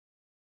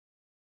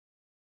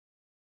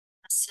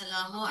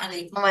Assalamu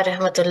alaikum wa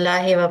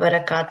rahmatullahi wa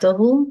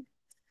barakatuhu.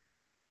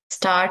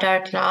 Start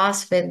our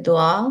class with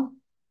dua.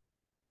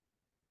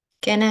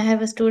 Can I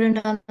have a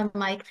student on the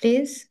mic,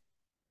 please?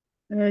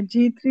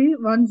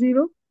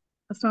 G310.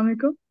 Assalamu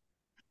alaikum.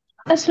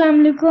 अस्सलाम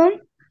वालेकुम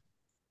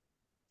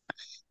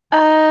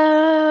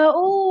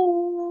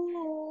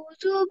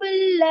अऊज़ु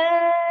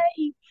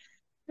बिल्लाहि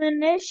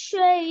मिनश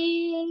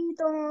शैतानिर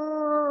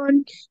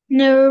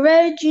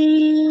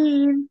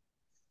रजीम.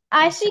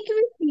 I seek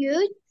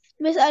refuge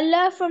with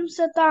Allah from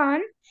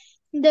Satan,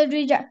 the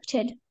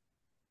rejected.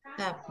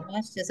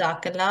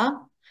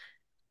 Jazakallah.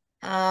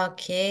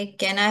 Okay,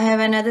 can I have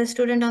another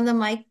student on the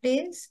mic,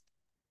 please?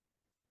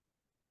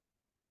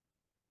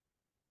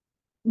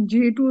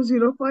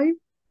 G205.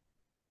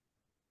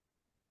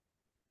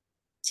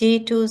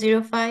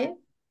 G205.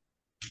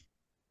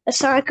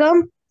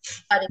 Assalamualaikum.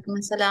 Alaikum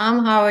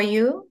assalam. How are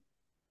you?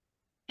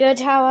 Good,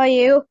 how are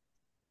you?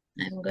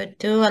 I'm good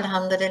too,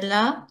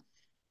 alhamdulillah.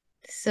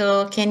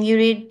 So, can you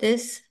read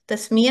this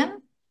tasmiyah?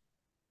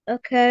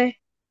 Okay.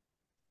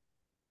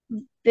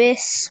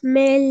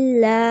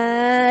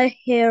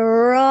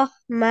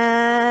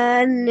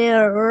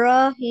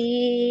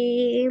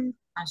 Bismillahirrahmanirrahim.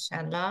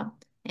 MashaAllah.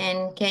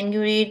 And can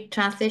you read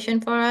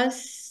translation for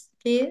us,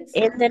 please?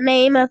 In the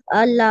name of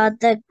Allah,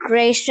 the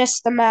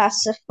gracious, the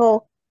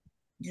merciful.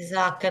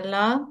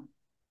 Jazakallah.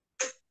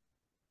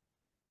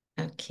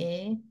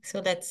 Okay,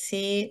 so let's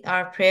see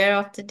our prayer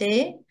of the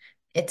day.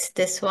 It's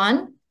this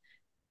one.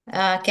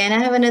 Can I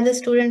have another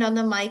student on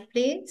the mic,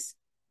 please?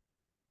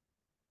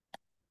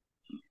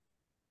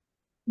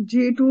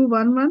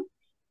 G211.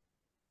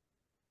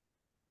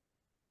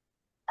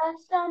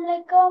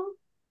 Assalamualaikum.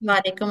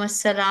 Walaikum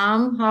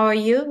assalam. How are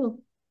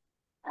you?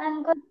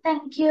 I'm good,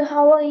 thank you.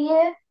 How are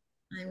you?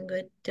 I'm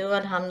good too,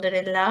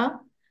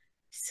 alhamdulillah.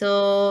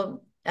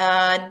 So,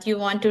 do you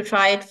want to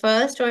try it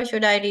first, or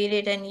should I read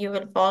it and you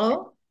will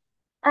follow?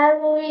 I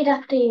will read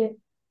after you.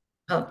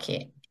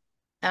 Okay.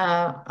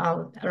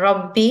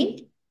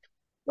 Rabbi,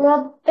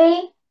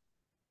 Rabbi,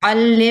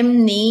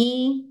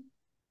 allimni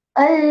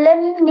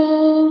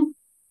allimni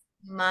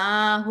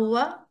ma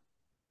huwa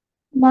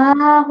ma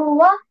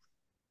huwa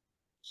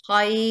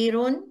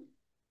khairun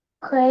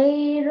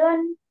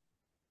khairun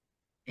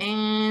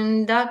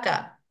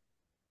indaka.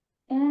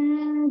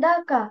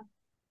 indaka.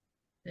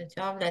 Good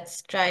job.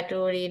 Let's try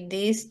to read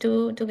these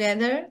two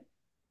together.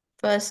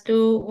 First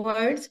two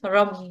words.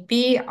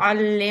 Rabbi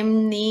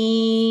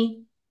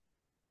allimni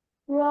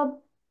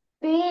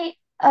Rabbi,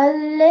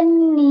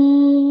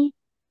 allimni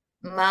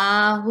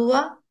ma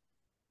huwa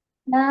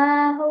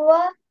ma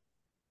huwa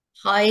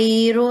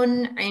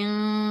khairun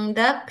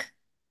indak.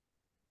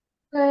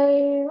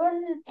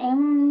 khairun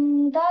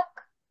indak.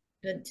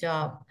 Good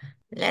job.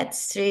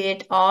 Let's read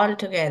it all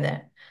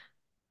together.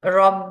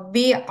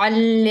 Rabbi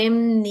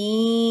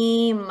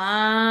allimni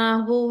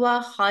ma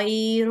huwa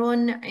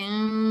khairun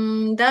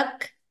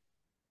indak.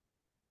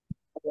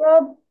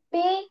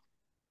 Rabbi,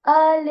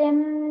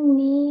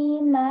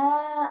 allimni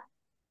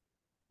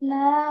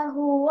ma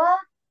huwa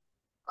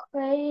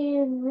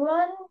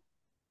khairun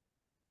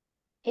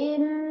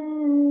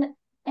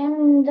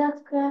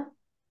indaka.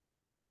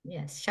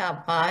 Yes,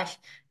 shabash.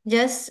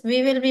 Just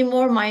we will be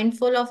more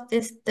mindful of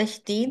this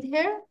tashdid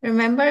here.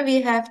 Remember, we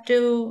have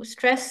to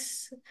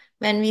stress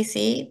when we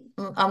see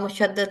a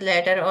mushaddad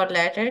letter or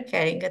letter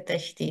carrying a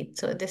tashdid.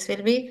 So this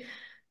will be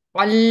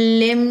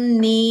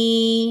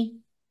allimni.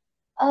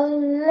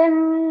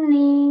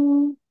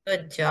 Allimni.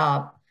 Good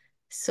job.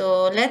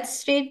 So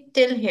let's read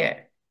till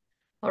here.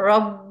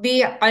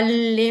 Rabbi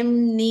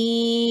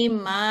allimni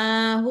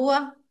ma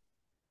huwa.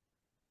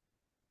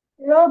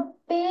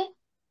 Rabbi,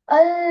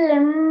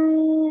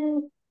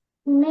 allimni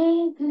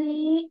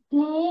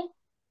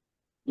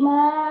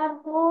ma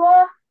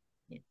huwa.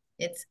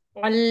 It's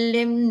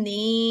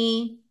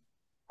allimni.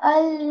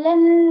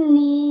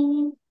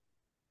 Allimni.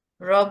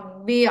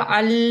 Rabbi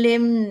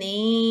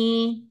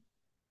allimni.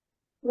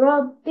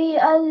 Rabbi,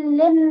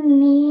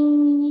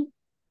 allimni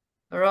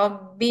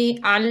Rabbi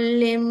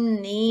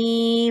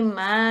allimni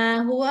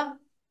ma huwa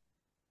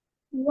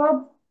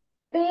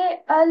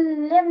Rabbi,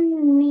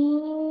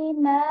 allimni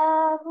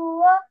ma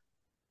huwa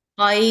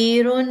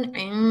khairun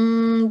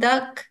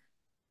indak.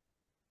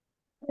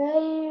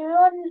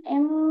 khairun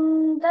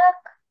indak.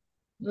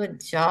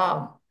 Good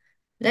job.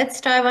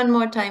 Let's try one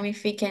more time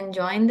if we can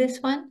join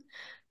this one.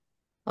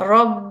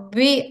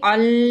 Rabbi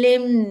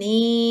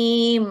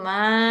allimni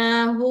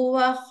ma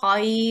huwa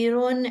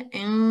khairun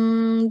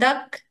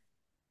indak.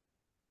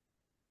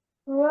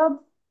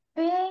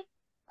 Rabbi,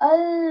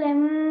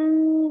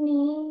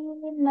 allimni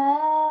ma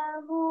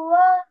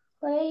huwa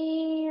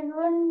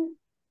khairun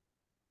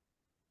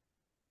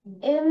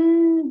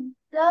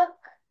indak.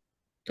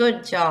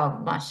 Good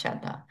job,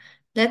 mashallah.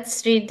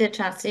 Let's read the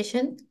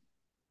translation.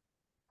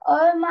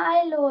 O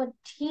my Lord,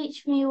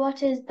 teach me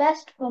what is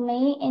best for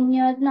me in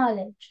your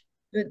knowledge.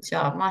 Good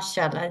job,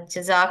 mashallah.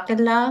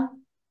 Jazakallah.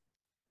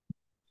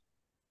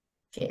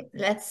 Okay,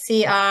 let's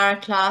see our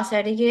class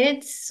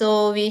etiquette.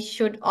 So we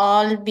should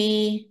all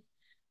be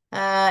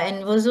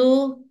in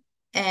wuzu.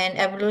 And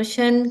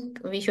ablution,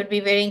 we should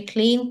be wearing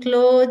clean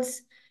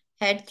clothes,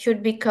 head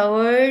should be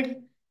covered,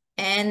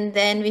 and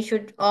then we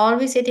should all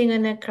be sitting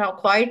in a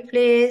quiet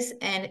place.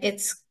 And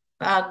it's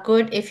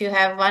good if you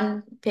have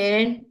one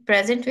parent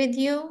present with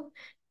you.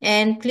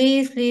 And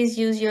please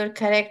use your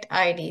correct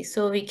ID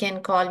so we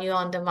can call you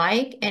on the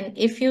mic. And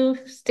if you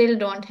still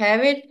don't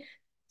have it,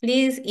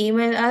 please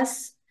email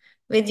us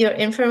with your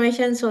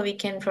information so we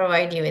can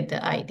provide you with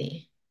the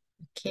ID.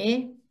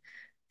 Okay.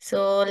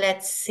 So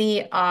let's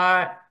see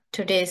our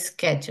today's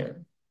schedule.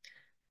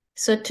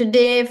 So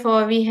today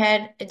for we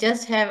had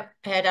just have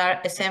had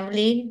our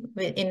assembly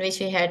in which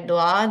we had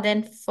dua.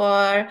 Then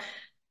for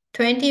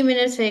 20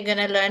 minutes we're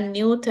gonna learn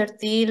new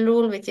tartil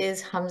rule, which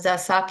is Hamza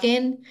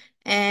Sakin,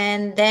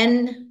 and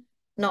then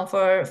no,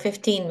 for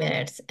 15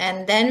 minutes.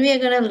 And then we are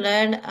gonna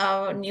learn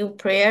our new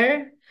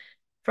prayer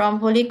from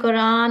Holy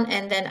Quran,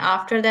 and then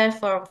after that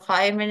for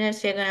 5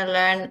 minutes we're gonna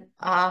learn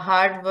a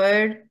hard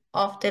word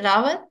of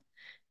tilawat.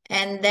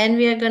 And then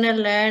we are going to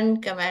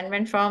learn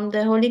commandment from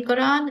the Holy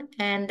Quran,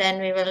 and then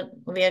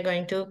we are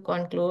going to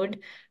conclude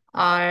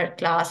our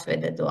class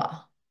with the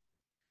dua.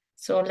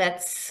 So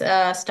let's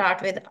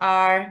start with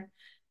our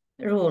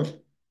rule,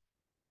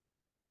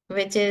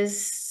 which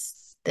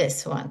is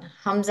this one,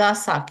 Hamza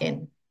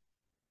Sakin.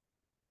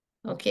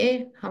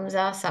 Okay,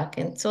 Hamza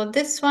Sakin. So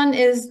this one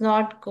is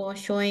not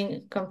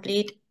showing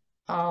complete.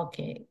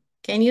 Okay,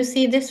 can you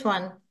see this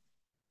one?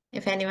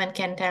 If anyone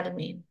can tell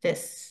me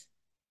this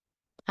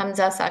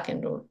Hamza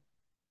Sakin rule.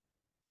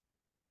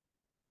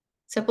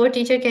 Support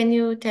teacher, can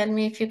you tell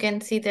me if you can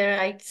see the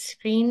right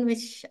screen,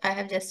 which I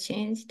have just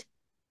changed?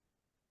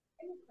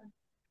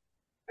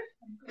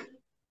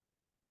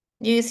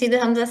 Do you see the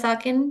Hamza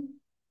Sakin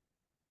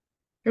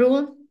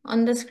rule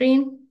on the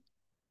screen?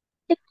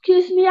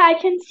 Excuse me, I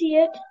can see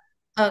it.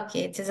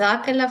 Okay,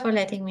 Jazakallah for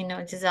letting me know.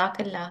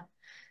 Jazakallah.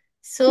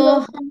 You're So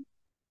welcome.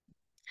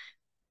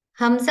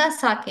 Hamza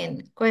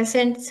Sakin,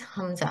 quiescent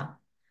Hamza.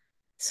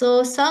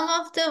 So some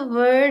of the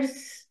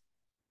words,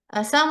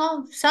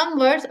 some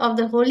words of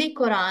the Holy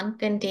Quran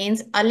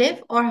contains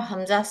alif or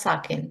Hamza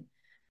Sakin.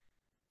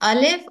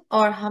 Alif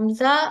or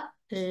Hamza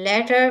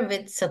letter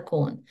with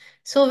sukoon.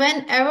 So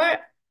whenever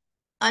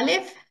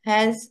alif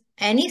has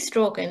any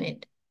stroke in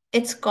it,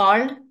 it's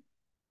called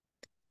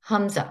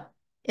Hamza.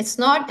 It's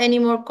not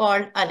anymore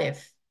called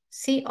alif.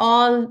 See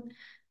all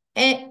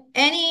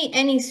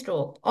any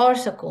stroke or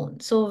sukoon.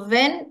 So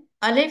when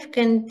alif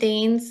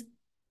contains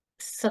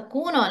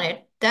sukoon on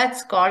it,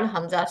 that's called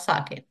Hamza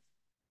Sakin.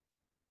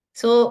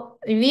 So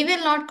we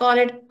will not call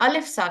it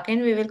alif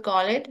sakin, we will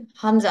call it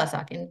Hamza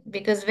sakin,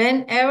 because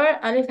whenever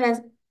alif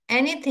has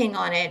anything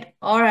on it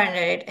or under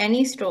it,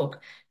 any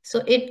stroke,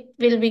 so it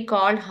will be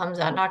called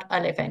Hamza, not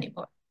alif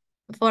anymore.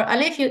 For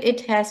alif,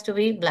 it has to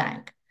be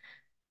blank.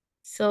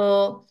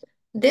 So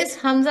this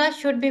Hamza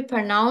should be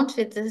pronounced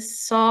with a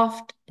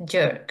soft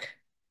jerk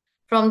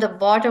from the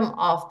bottom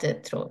of the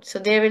throat. So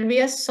there will be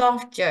a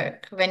soft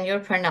jerk when you're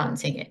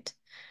pronouncing it.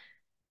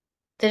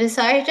 The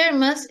reciter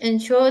must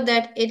ensure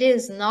that it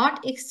is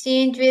not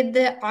exchanged with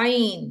the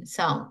ayn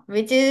sound,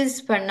 which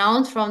is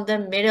pronounced from the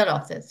middle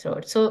of the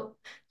throat. So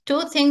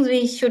two things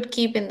we should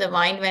keep in the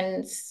mind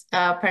when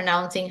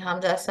pronouncing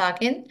Hamza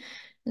Sakin,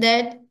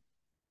 that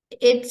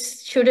it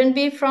shouldn't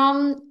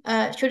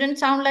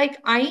sound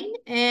like ayn,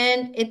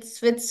 and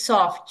it's with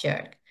soft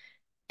jerk.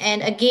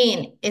 And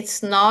again,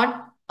 it's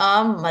not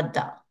a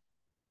madda,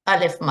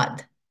 alif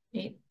mad.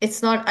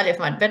 It's not alif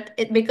mad, but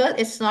because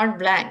it's not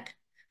blank.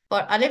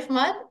 For alif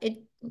mad,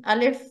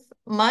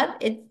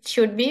 it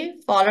should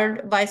be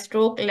followed by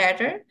stroke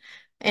letter,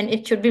 and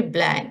it should be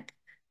blank.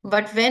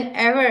 But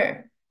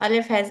whenever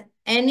alif has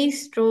any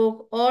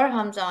stroke or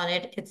hamza on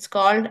it, it's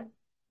called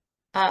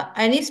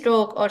any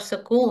stroke or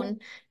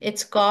sukoon,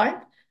 it's called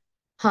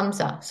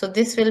hamza. So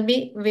we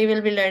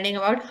will be learning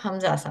about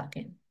hamza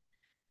sakin.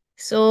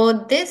 So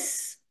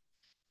this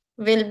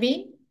will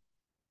be,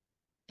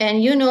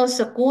 and you know,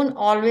 sukoon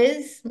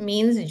always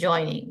means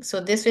joining. So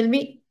this will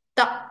be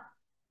ta,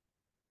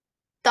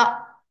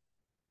 ta.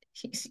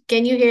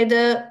 Can you hear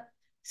the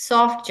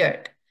soft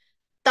jerk?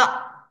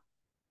 Ta.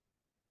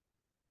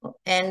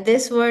 And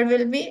this word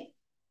will be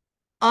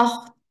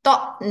ah,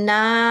 ta,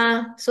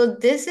 na. So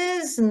this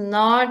is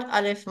not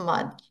alif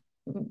mad.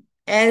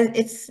 As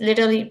it's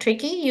literally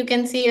tricky, you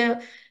can see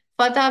a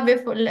fatha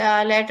before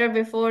letter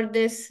before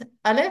this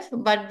alif,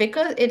 but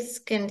because it's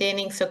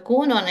containing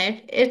sukoon on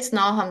it, it's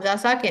now hamza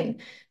sakin.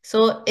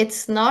 So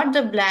it's not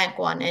the blank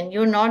one, and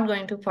you're not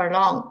going to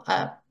prolong.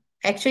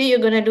 Actually, you're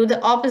going to do the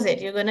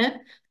opposite. You're going to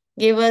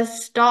give a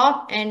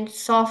stop and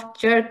soft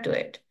jerk to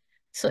it.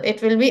 So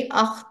it will be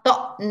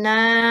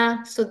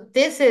na. So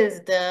this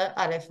is the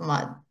alif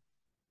mad.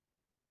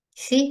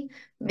 See,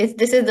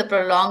 this is the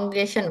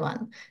prolongation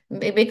one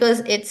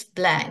because it's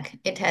blank.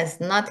 It has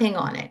nothing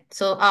on it.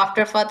 So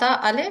after fatha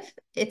alif,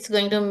 it's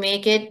going to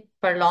make it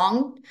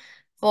prolonged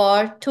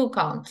for two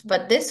counts.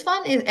 But this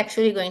one is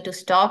actually going to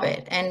stop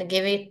it and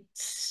give it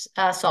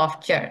a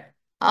soft jerk.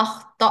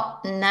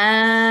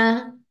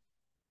 أخطأنا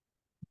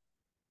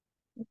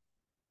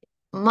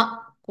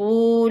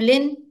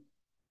مأكول.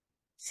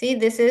 See,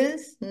 this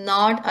is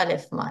not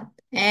alif mad.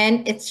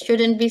 And it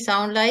shouldn't be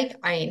sound like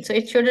ain. So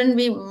it shouldn't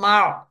be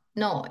ma.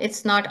 No,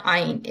 it's not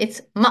ain.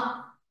 It's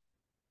ma.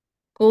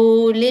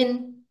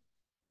 Kulin.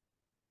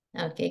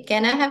 Okay,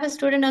 can I have a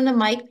student on the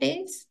mic,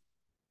 please?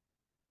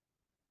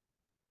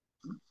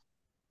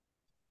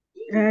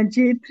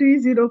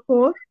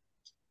 G304.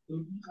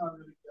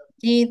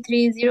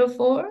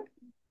 G304.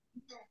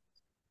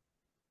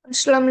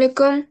 Assalamu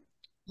alaikum.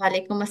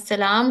 Walaikum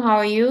assalam. How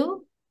are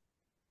you?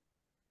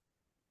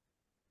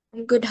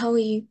 I'm good. How are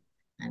you?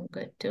 I'm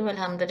good too,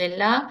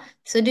 Alhamdulillah.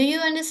 So do you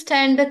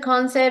understand the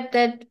concept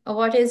that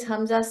what is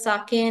Hamza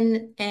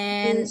Sakin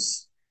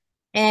Yes.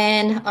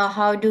 and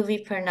how do we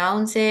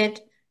pronounce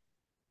it?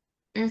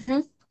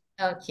 Mm-hmm.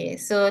 Okay,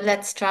 so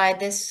let's try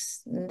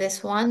this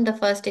one, the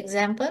first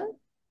example.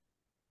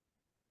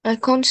 I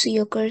can't see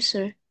your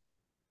cursor.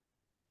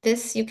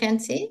 This you can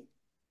see?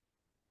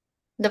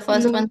 The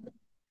first No. one?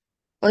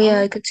 Oh yeah,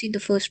 Oh, I could see the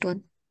first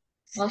one.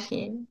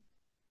 okay.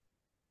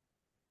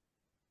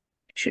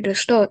 Should I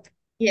start?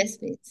 Yes,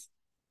 please.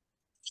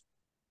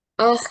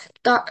 Oh,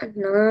 that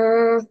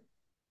no.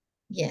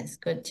 Yes,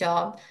 good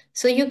job.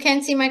 So you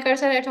can't see my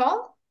cursor at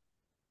all?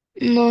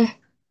 No.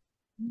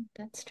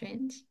 That's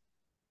strange.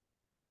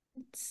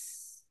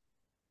 It's...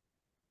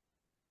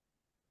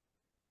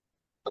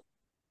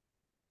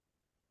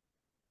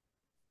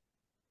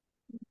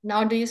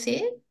 Now do you see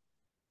it?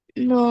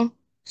 No.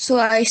 So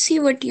I see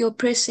what you're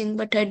pressing,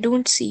 but I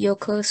don't see your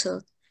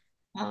cursor.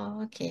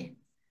 Oh, okay.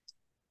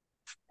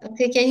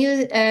 Okay, can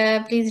you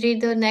please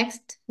read the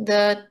next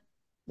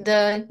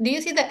do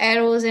you see the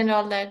arrows and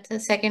all that? The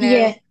second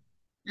arrow?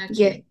 Yeah.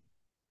 Yeah. Okay.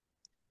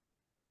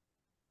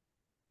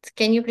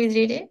 Can you please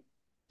read it?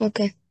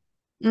 Okay.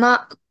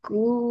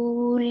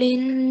 Ma'kulin.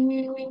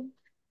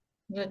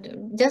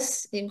 Good.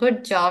 Just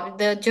good job.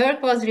 The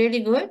jerk was really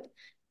good.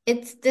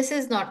 This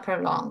is not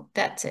prolonged.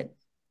 That's it.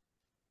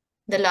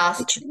 The last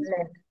Which one?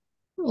 leg.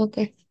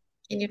 Okay.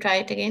 Can you try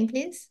it again,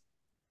 please?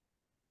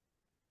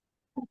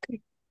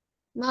 Okay.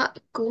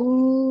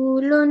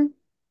 Ma'kulun.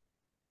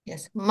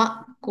 Yes.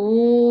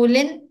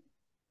 Ma'kulin.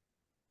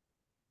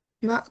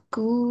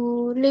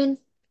 Ma'kulin.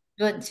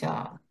 Good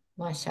job.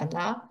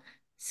 MashaAllah.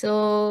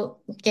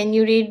 So can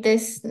you read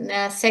this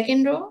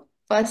second row?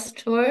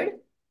 First word?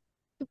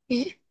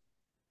 Okay.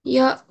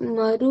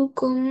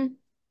 Ya'marukum.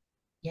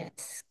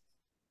 Yes.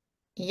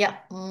 Yeah,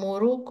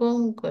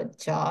 Murukum, good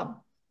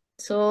job.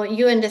 So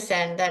you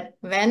understand that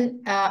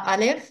when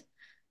Alif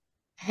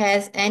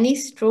has any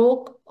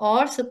stroke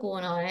or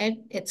sukoon on it,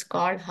 it's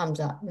called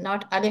Hamza,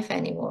 not Alif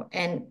anymore.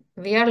 And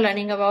we are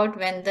learning about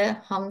when the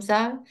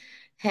Hamza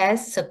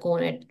has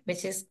sukoon it,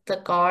 which is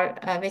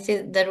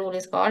the rule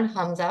is called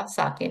Hamza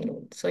Sakin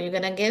rule. So you're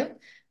gonna give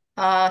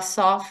a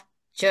soft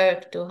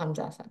jerk to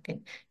Hamza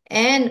Sakin.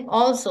 And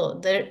also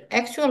the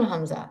actual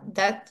Hamza,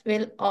 that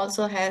will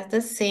also has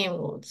the same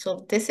rule.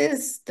 So this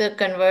is the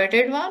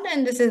converted one,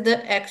 and this is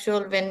the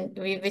actual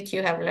which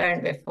you have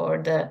learned before.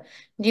 Do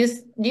you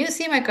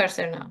see my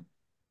cursor now?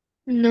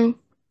 No.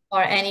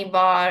 Or any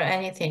bar,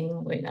 anything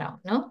moving around?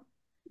 No?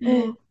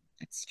 No.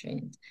 That's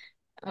strange.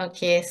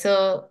 Okay,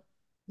 so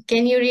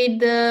can you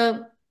read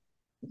the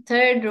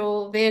third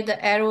row where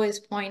the arrow is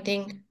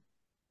pointing?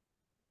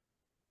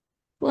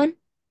 One.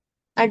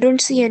 I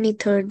don't see any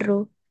third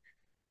row.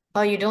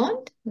 Oh, you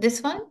don't?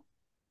 This one?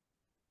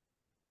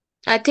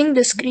 I think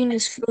the screen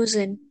is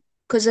frozen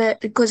because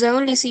I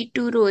only see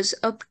two rows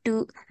up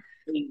to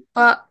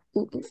fa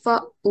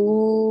fa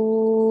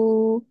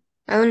ooh.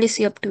 I only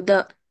see up to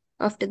the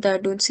after that I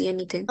don't see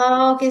anything.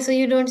 Oh, okay, so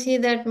you don't see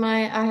that I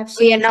have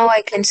Oh yeah, changed. now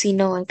I can see.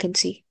 Now I can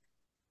see.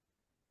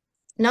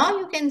 Now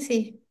you can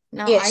see.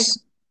 Now I Yes.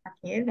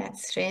 okay,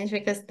 that's strange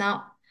because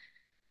now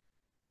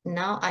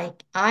I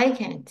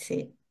can't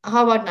see.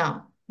 How about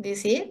now? Do you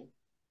see it?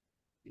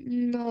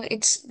 No,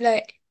 it's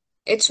like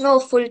it's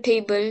not a full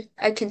table.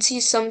 I can see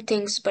some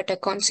things, but I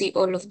can't see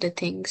all of the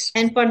things.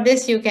 And for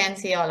this you can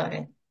see all of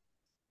it.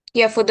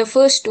 Yeah, for the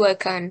first two I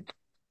can.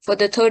 For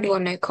the third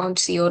one I can't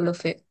see all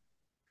of it.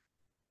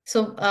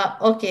 So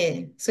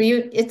okay, so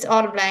it's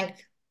all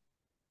blank.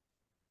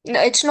 No,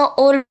 it's not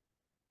all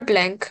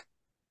blank,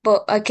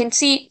 but I can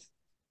see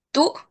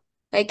two.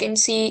 I can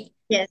see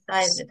Yes,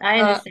 I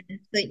uh, understand.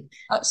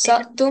 So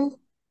Satum.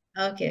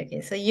 okay,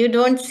 okay. So you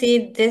don't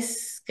see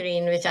this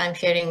screen which I'm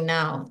sharing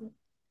now.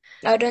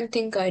 I don't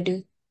think I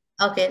do.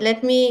 Okay,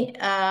 let me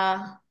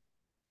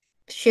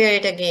share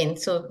it again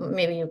so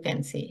maybe you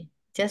can see.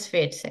 Just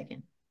wait a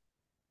second.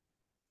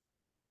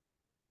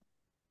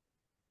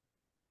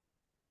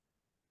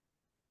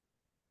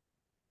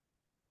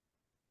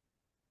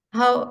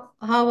 How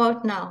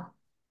about now?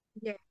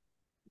 Yeah,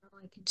 now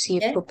I can see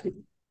it Yeah?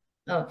 properly.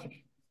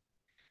 Okay.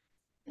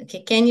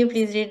 Okay, can you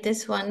please read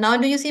this one? Now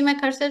do you see my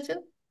cursor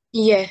too?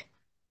 Yeah,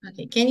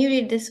 Okay, can you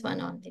read this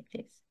one only,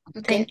 please?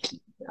 okay. Thank you.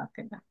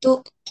 Okay, bye.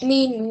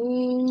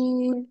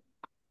 Tu'minun.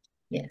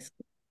 Yes.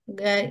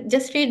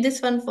 Just read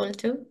this one full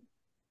too.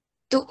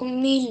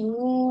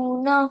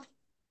 Tu'minuna.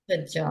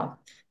 Good job.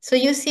 So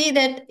you see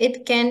that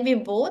it can be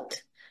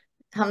both.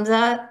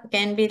 Hamza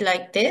can be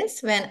like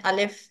this when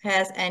Alif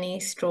has any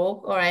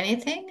stroke or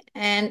anything,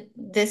 and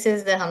this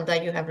is the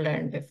Hamza you have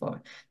learned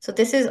before. So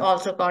this is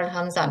also called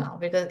Hamza now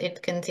because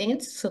it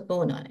contains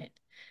sukoon on it.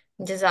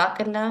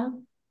 Jazakallah.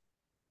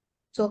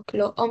 So,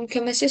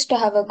 can my sister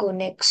have a go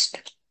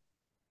next?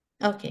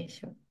 Okay,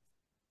 sure.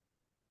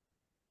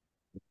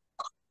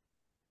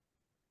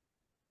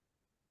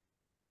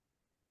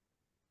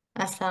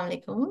 Assalamu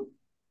alaikum.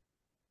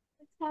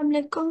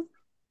 Assalamualaikum.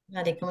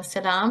 Walaikum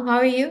assalam. How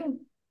are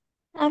you?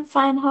 I'm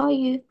fine. How are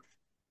you?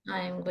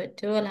 I'm good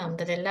too,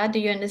 alhamdulillah. Do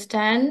you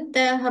understand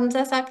the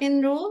Hamza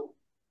Sakin rule?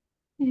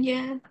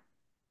 Yeah.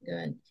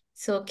 Good.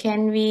 So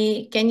can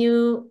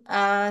you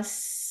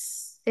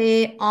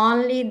say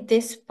only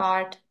this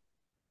part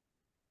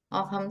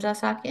of Hamza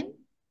Sakin?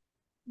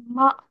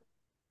 Ma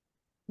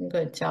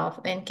Good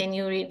job. And can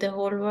you read the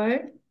whole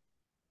word?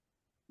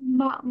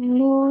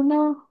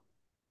 Ma'muna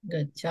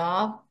Good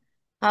job.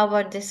 How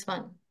about this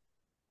one?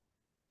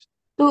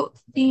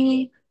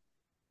 Tu'ti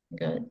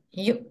Good.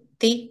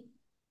 Yukti.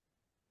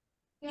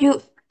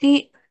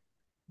 Yu'ti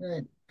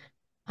Good.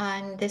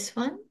 And this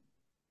one?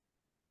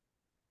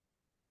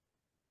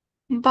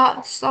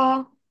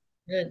 Ba'sa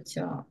Good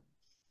job.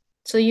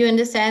 So you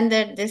understand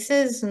that this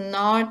is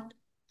not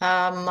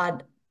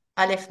mud,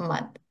 alif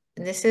mud.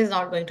 This is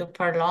not going to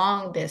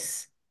prolong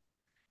this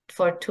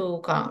for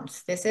 2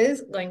 counts. This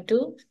is going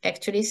to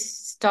actually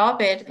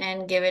stop it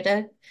and give it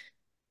a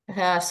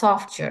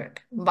soft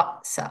jerk.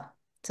 Ba'sa.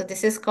 So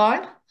this is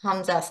called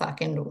Hamza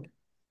Sakin rule.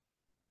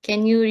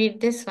 Can you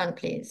read this one,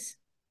 please?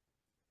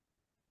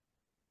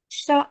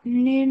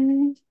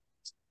 Sha'nin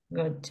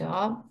Good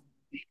job.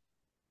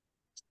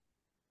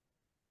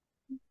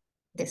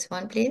 This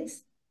one,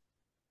 please.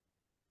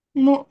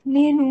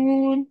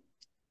 Mu'minun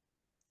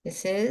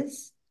This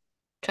is,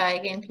 try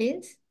again,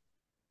 please.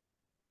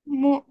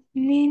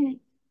 Mu'minun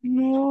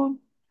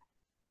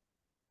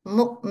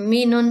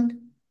Mu'minun.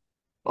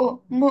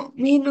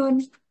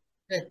 Mu'minun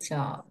Good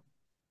job.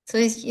 So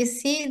you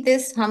see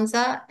this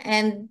Hamza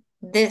and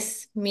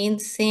this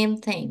means same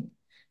thing.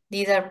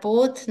 These are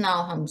both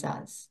now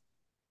Hamzas.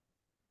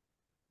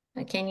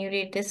 Can you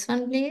read this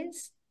one,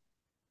 please?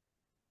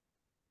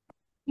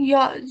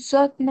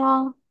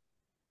 Ya'zatna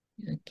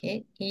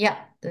Okay.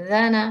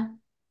 Ya'zana.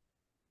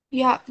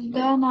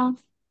 Ya'zana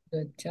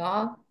Good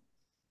job.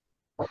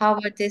 How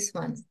about this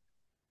one?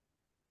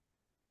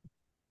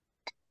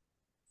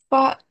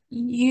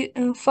 Fa'wu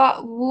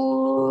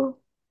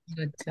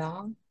Good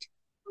job.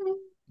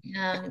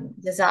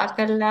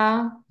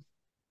 Jazakallah.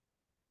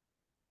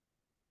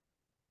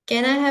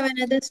 Can I have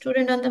another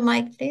student on the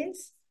mic,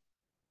 please?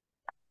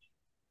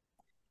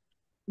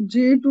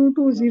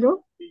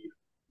 G220.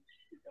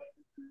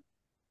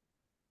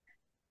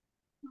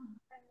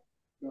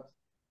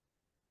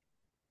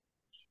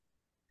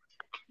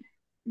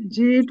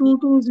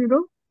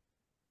 G220.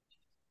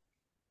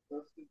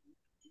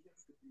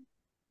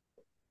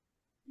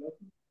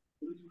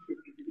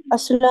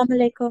 Assalamu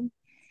alaikum.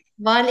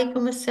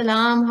 Walaikum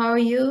assalam. How are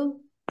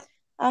you?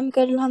 I'm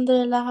good,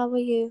 alhamdulillah. How are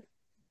you?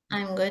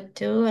 I'm good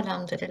too.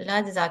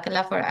 Alhamdulillah.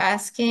 Jazakallah for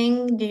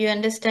asking. Do you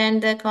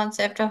understand the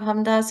concept of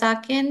Hamza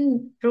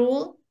Sakin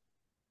rule?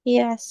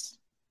 Yes.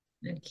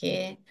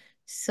 Okay.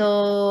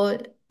 So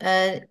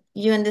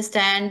you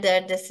understand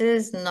that this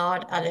is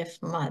not Alif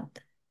Mad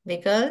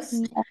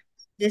because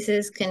this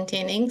is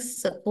containing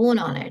sukoon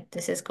on it.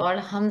 This is called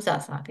Hamza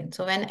Sakin.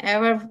 So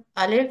whenever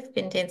Alif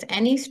contains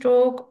any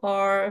stroke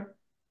or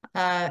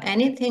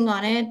anything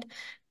on it,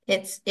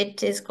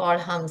 it is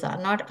called Hamza,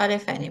 not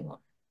Alif anymore.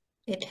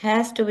 It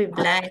has to be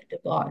blank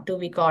to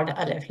be called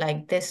Alif,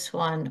 like this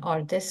one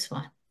or this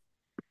one.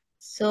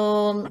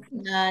 So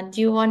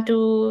do you want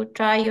to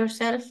try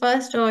yourself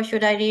first, or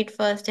should I read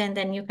first and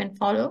then you can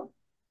follow?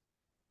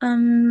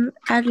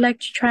 I'd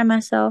like to try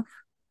myself.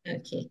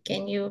 Okay,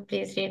 can you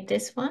please read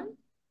this one?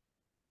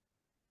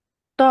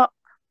 Ta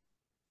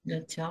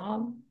Good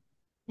job.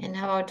 And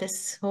how about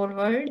this whole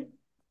word?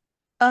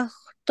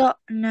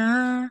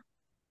 akhtana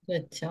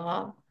Good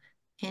job.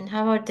 And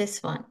how about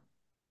this one?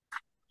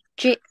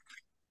 ji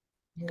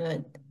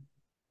Good.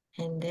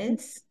 And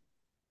this?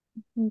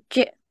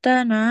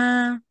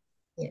 jitana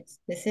Yes,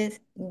 this is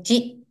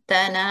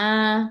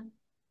jitana.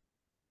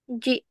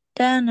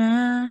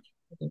 jitana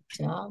Good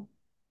job.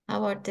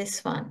 How about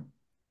this one?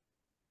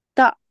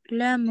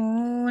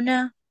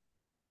 ta'lamuna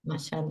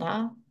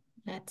MashaAllah.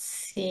 Let's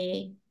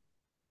see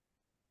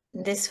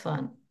this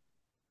one.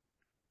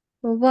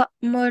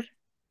 wa'mur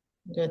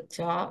Good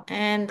job.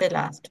 And the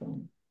last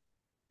one.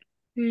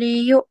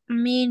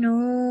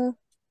 liyu'minu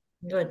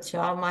Good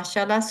job,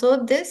 mashallah.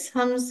 So this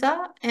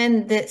Hamza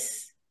and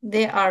this,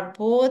 they are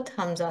both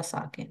Hamza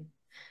Sakin.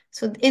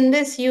 So in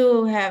this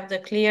you have the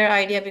clear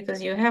idea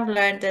because you have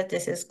learned that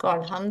this is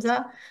called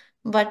Hamza.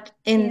 But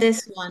in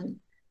this one,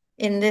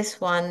 Alif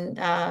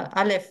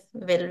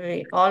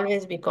will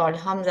always be called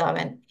Hamza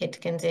when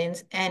it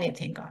contains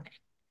anything on it.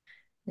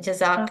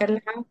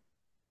 Jazakallah.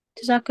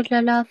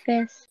 Jazakallah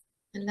Hafiz.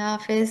 Allah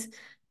Hafiz.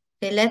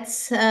 Okay,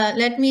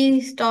 let me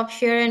stop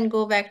here and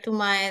go back to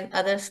my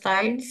other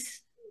slides.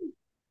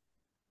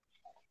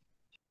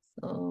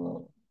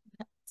 So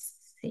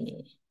let's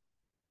see.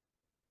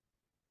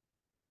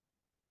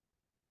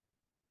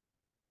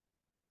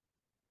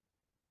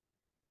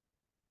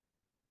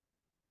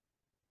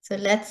 So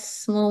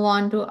let's move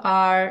on to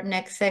our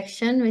next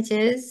section, which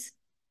is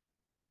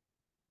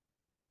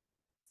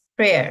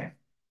prayer.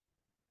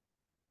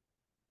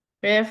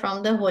 Prayer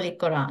from the Holy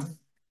Quran.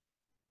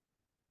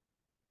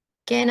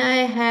 Can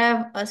I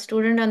have a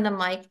student on the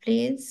mic,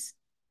 please?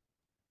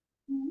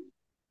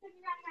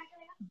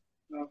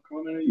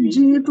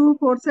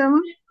 G247.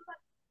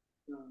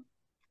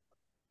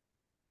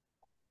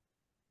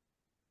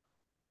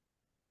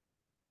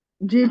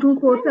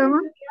 G247.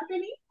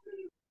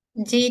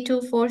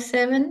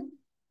 G247.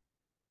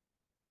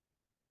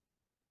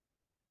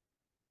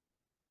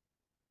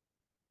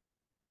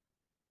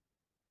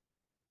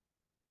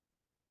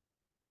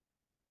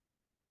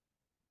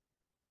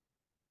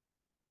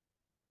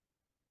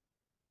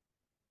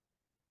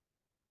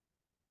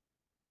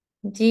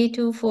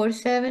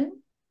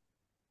 G247.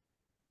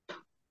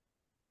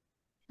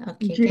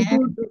 Okay,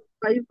 can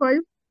G255.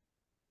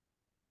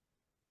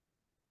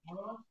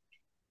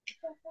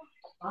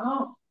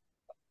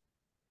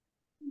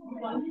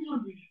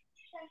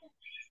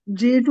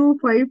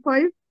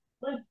 G255.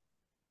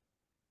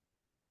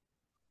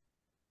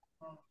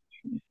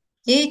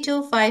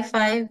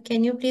 G255.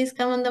 Can you please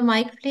come on the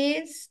mic,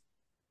 please?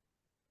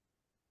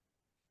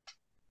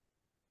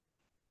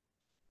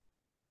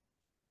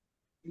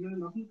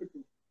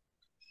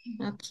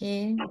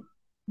 Okay.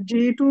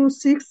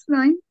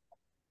 G269.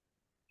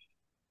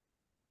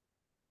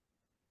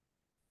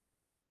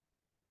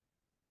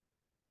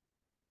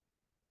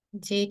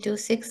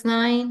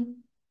 G269.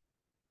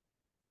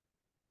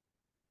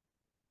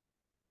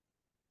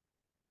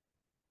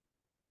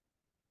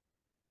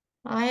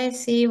 I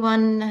see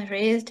one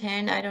raised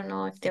hand. I don't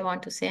know if they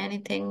want to say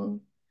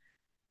anything.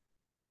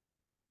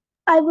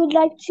 I would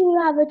like to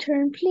have a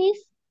turn, please.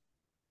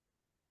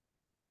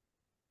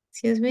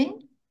 Excuse me?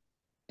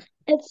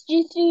 It's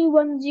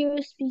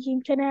G310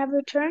 speaking. Can I have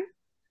a turn?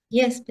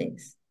 Yes,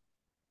 please.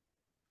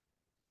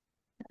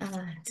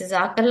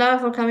 Jazakallah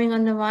for coming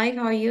on the mic.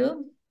 How are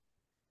you?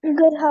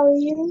 Good, how are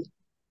you?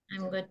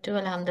 I'm good too,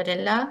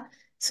 Alhamdulillah.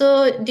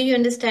 So, do you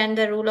understand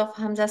the rule of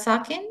Hamza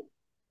Sakin?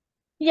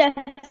 Yes.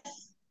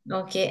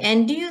 Okay,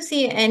 and do you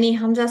see any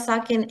Hamza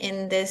Sakin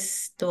in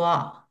this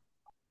dua?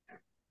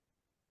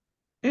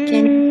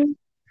 Can you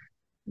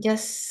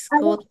just I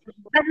go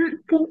don't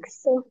think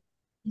so.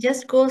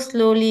 just go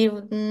slowly,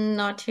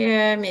 not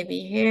here, maybe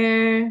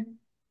here.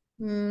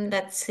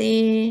 Let's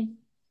see.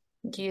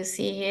 Do you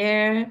see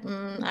here?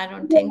 I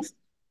don't think so.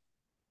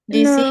 Do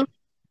you see? No,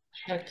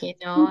 Okay,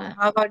 no.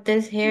 How about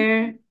this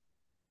here?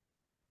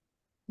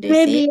 Do you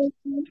see?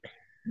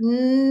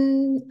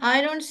 maybe.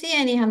 I don't see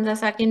any Hamza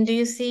Sakin. Do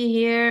you see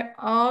here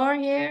or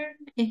here?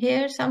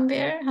 Here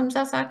somewhere,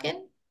 Hamza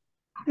Sakin?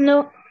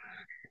 No.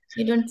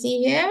 You don't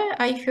see here?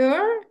 Are you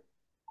sure?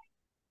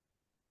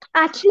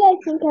 Actually, I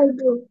think I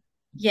do.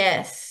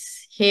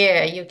 Yes,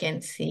 here you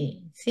can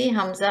see. See,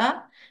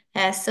 Hamza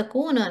has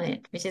Sakoon on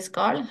it, which is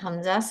called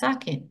Hamza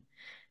Sakin.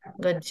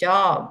 Good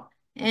job.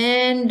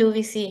 And do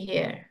we see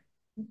here?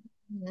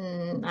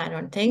 I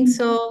don't think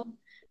so.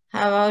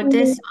 How about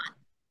this one?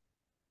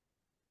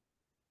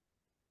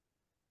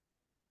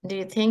 Do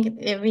you think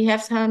we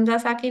have Hamza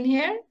Sakin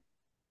here?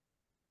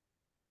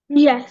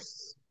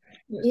 Yes.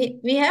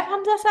 We have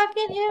Hamza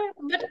Sakin here,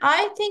 but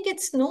I think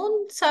it's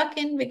Noon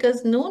Sakin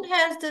because Noon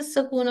has this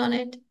Sakoon on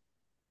it.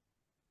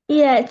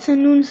 Yeah, it's a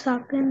noon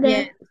sakin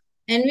Yes. there.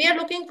 And we are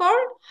looking for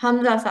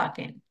Hamza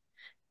Sakin.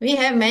 We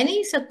have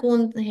many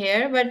Sakoon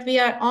here, but we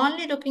are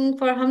only looking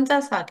for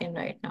Hamza Sakin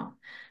right now.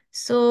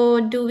 So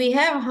do we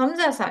have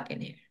Hamza Sakin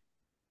here?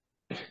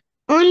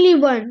 Only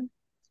one.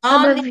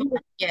 Only Above you.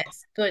 one.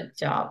 Yes, good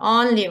job.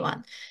 Only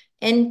one.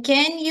 And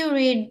can you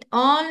read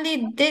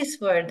only this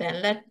word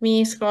then? Let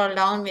me scroll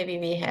down. Maybe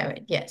we have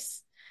it.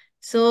 Yes.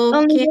 So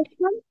Only can, this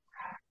one?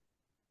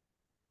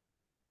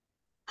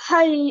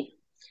 Hay.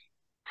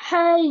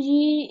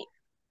 Hay.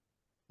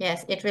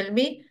 yes, it will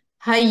be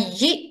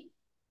Hayyi.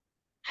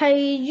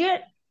 Hay.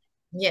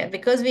 Yeah,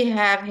 because we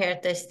have here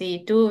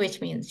tasdeed too,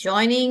 which means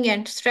joining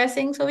and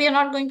stressing. So we are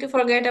not going to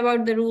forget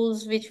about the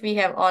rules which we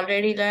have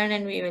already learned,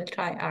 and we will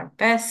try our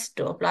best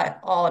to apply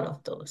all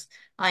of those.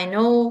 I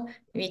know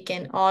we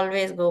can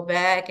always go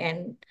back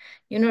and,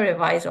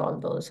 revise all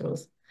those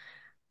rules.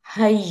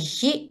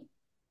 Hayyi.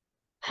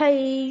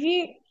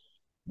 Hay.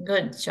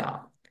 Good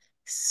job.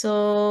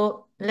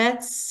 So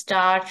let's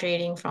start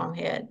reading from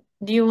here.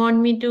 Do you want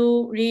me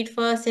to read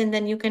first and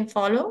then you can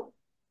follow?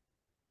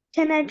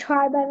 Can I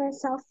try by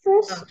myself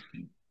first?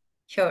 Okay,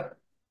 sure.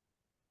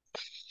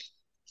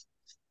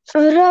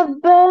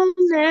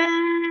 ربنا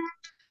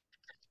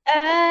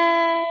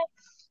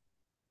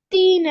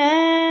آتنا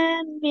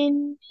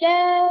من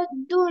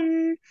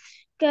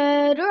لدنك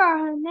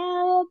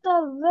رحمة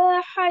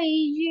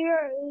وهيئ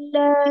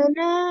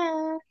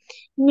لنا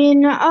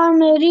من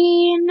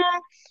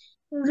أمرنا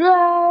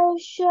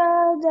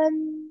رشدا.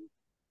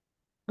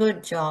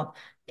 Good job.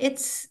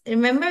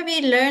 remember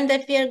we learned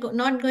that we are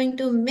not going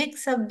to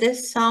mix up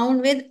this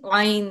sound with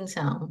ain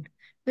sound,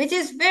 which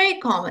is very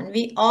common.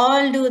 We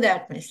all do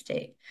that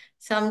mistake.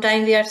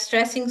 Sometimes we are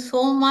stressing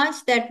so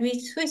much that we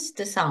switch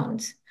the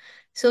sounds.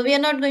 So we are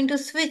not going to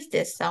switch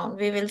this sound.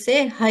 We will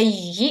say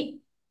hayyi.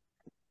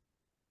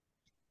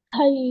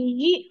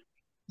 Hayyi.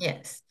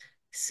 Yes.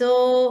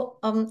 So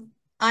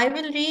I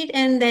will read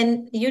and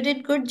then you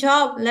did good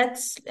job.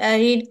 Let's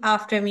read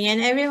after me.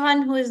 And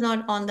everyone who is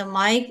not on the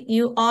mic,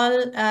 you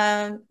all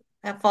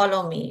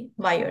follow me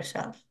by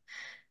yourself.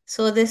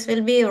 So this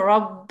will be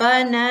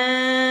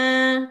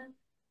Rabbana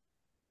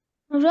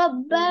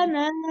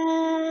Rabbana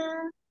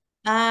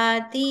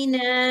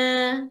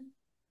Atina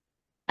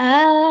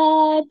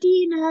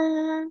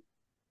Atina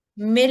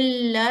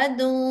Min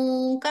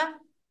Ladunka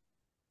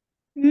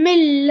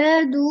Min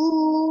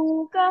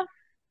Ladunka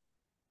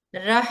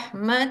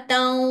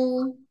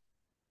Rahmatan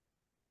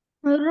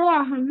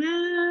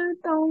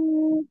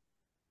Rahmatan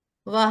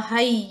wa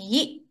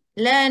hayyi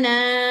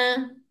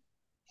lana.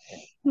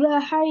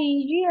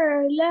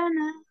 وهيئ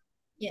لنا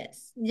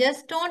Yes,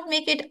 just don't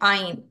make it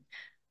ain.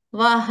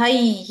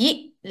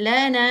 وهيئ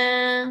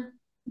لنا.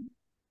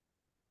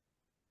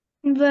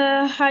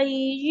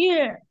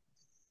 وهيئ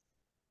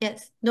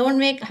Yes, don't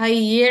make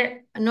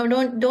hayir. No,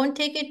 don't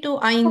take it to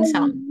ain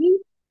sound.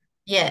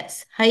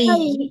 Yes,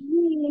 hayyi.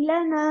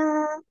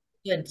 لنا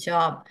Good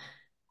job.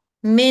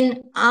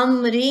 Min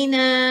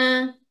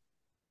amrina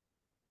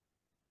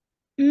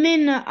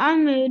من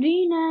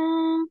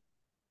أمرنا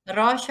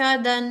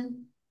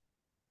rashadan.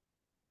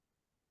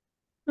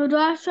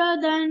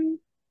 رشدا.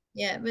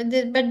 Yeah, but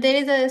there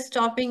is a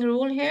stopping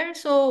rule here,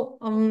 so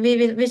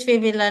which we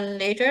will learn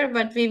later,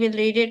 but we will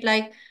read it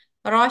like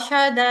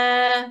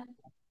rashada.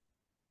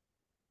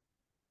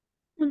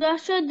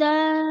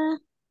 رشدا.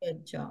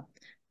 Good job.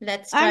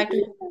 Let's try Aren't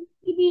we to, meant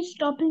to be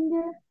stopping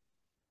there?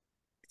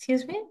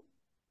 excuse me?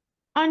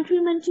 Aren't we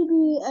meant to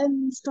be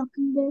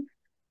stopping there?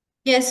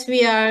 Yes,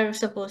 we are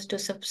supposed to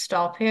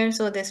stop here,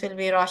 so this will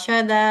be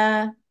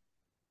rashada.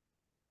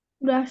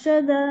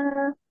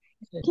 Rashada.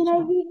 Good Can I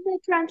job. read the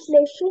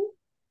translation?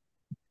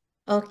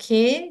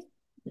 Okay,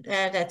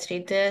 let's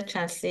read the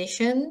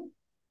translation.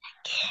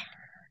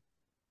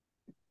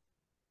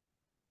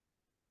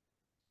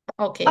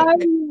 Okay. Our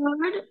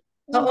Lord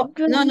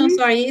No,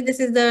 sorry. This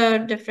is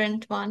the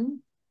different one.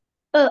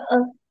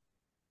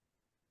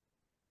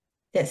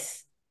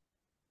 This.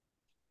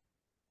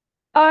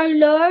 Our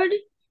Lord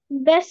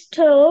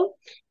bestow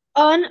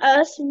on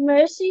us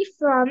mercy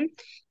from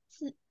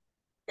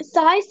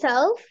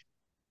thyself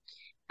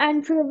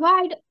and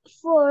provide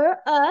for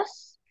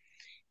us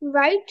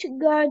right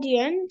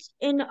guardians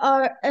in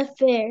our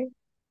affair.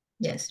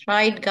 Yes,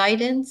 right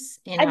guidance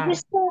in our.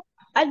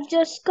 I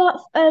just got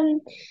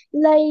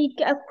like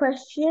a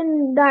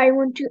question that I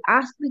want to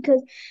ask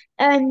because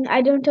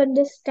I don't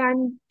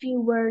understand few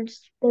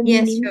words the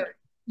Yes, meaning. sure.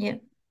 Yeah.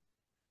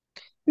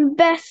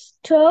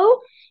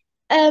 Bestow,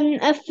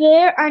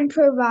 affair and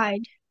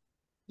provide.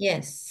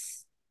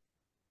 Yes.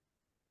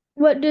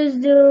 What does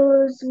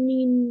those words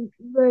mean?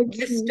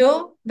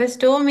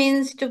 Bestow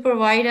means to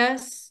provide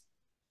us,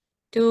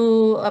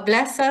 to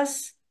bless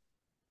us.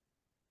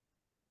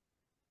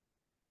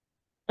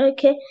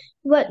 Okay.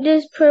 What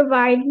does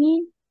provide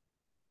mean?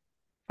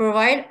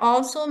 Provide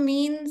also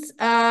means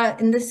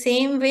in the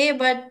same way,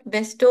 but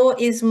bestow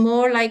is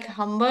more like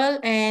humble,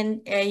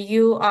 and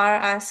you are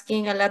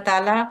asking Allah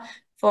Ta'ala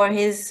for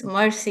His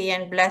mercy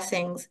and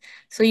blessings.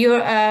 So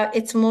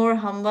it's more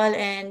humble,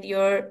 and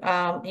you're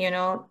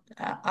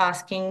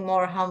asking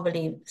more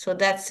humbly. So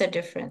that's the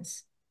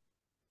difference.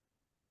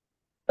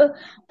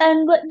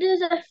 And what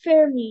does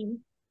affair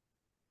mean?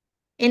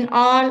 In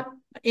our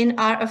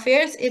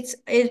affairs,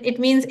 it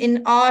means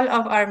in all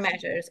of our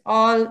matters,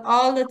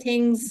 all the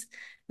things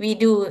we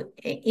do,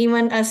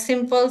 even a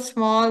simple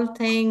small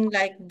thing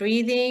like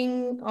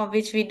breathing, or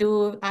which we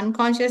do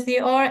unconsciously,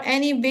 or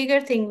any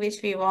bigger thing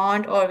which we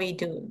want or we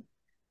do.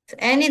 So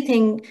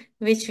anything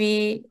which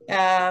we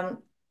so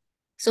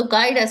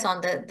guide us on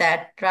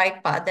that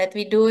right path, that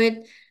we do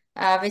it,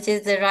 which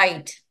is the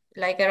right,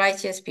 like a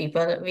righteous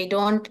people. We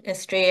don't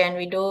stray and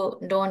we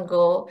don't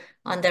go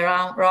on the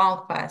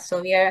wrong path.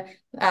 So we are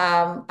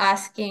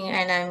asking,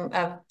 and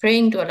I'm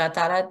praying to Allah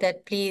Ta'ala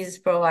that please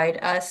provide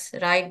us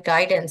right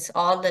guidance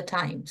all the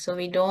time, so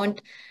we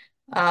don't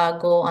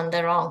go on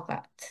the wrong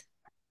path.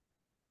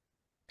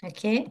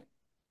 Okay.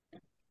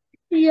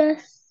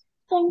 Yes.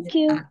 Thank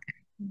you.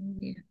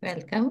 You're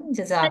welcome. Allah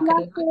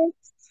Jazakallah. Hafiz.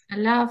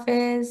 Allah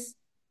Hafiz.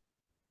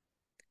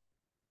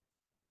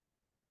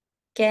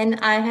 Can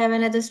I have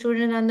another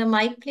student on the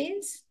mic,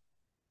 please?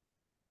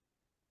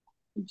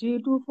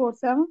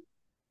 G247.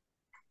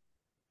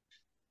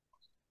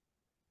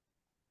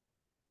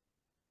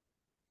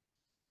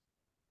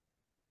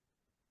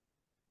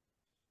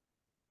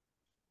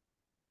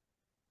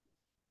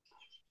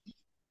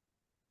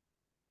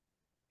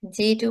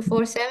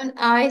 G247.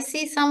 I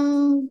see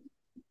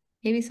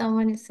maybe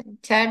someone is in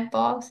chat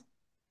box.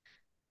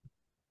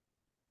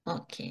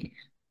 Okay.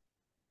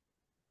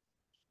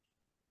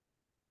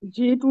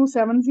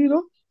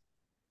 G270.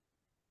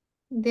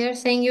 They're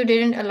saying you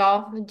didn't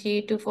allow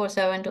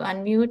G247 to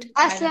unmute.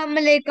 Assalamu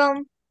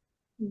alaikum.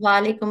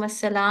 Walaikum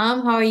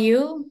assalam. How are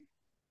you?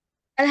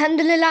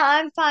 Alhamdulillah,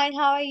 I'm fine.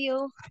 How are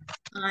you?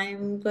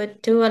 I'm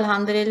good too,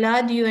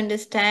 Alhamdulillah. Do you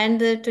understand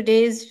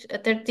today's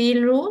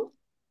Tartil rule?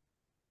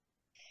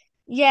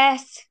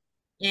 Yes.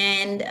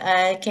 And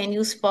can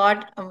you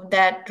spot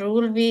that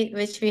rule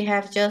which we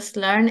have just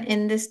learned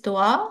in this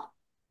dua?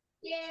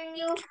 Can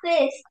you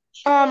please?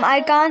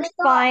 I can't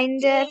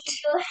find it.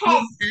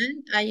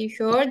 And are you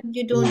sure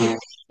you don't even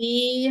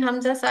see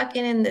Hamza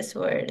Sakin in this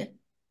word?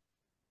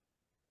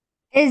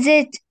 Is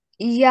it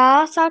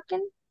Ya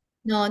Sakin?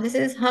 No, this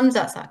is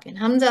Hamza Sakin.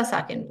 Hamza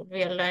Sakin.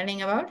 We are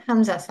learning about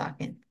Hamza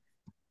Sakin.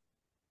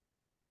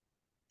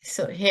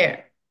 So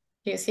here,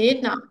 do you see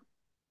it now?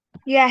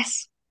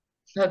 Yes.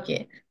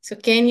 Okay. So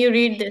can you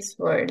read this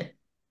word?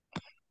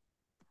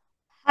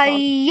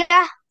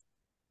 Hayya.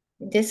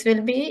 This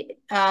will be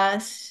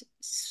a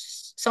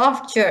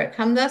soft jerk.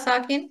 Hamza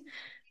Sakin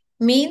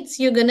means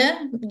you're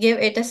gonna give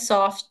it a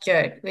soft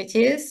jerk, which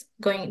is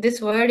this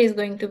word is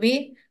going to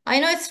be, I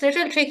know it's a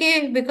little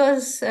tricky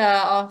because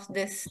of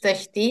this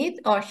tashdid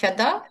or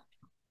shadda.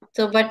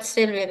 So, but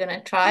still we're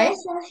gonna try.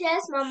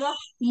 Yes, Mama.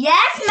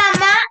 Yes,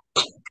 Mama.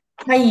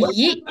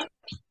 Hayyi.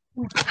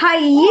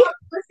 Hayyi.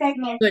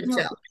 Good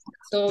job.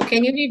 So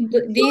can you read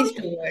these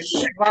two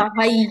words?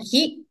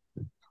 Wahayyi.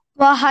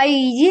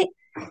 Wahayyi.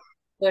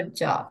 Good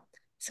job.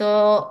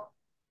 So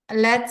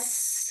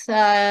let's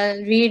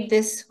read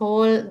this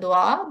whole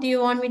dua. Do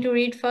you want me to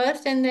read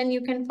first and then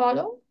you can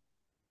follow?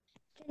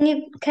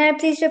 Can I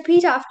please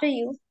repeat after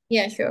you?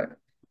 Yeah, sure.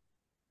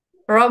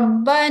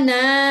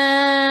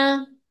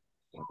 Rabbana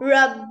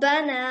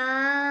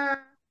Rabbana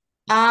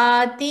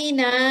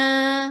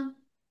atina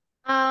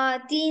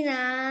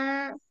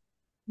atina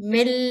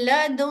min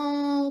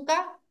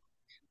ladunka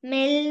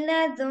min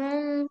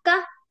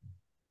ladunka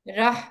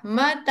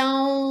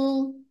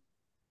rahmatan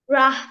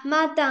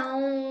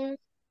rahmatan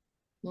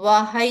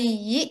wa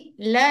hayyi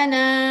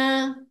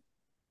lana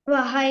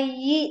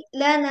wahayyi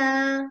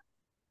lana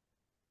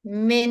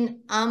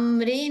min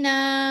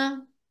amrina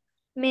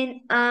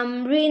min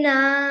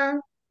amrina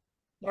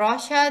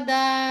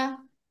rashada.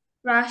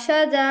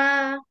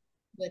 rashada.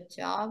 Good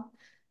job.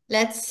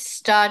 Let's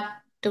start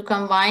to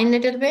combine a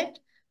little bit.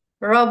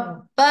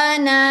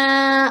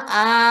 Rabbana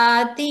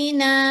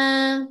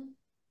atina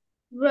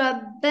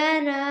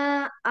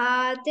Rabbana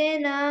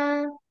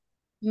atina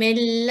min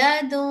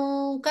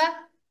ladunka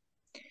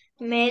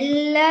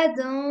min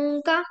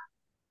ladunka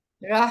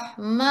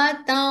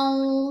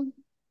rahmatan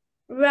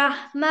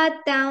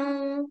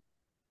rahmatan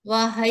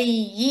wa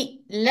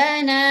hayyi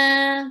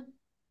lana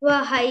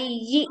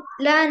wahayyi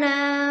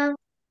lana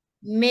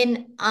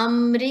min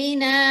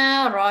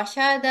amrina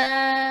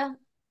rashada.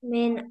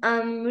 min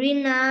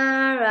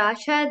amrina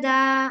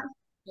rashada.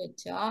 Good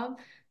job.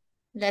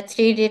 Let's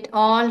read it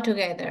all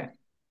together.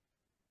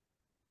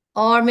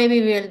 Or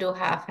maybe we'll do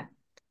half.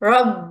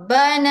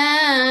 ربنا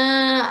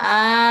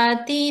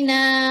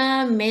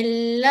آتنا من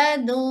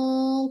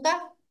لدنك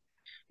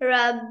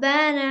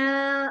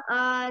Rabbana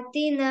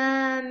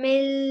atina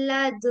min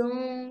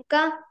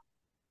ladunka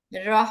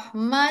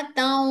رحمة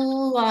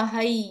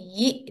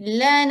وهيئ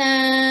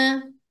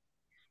لنا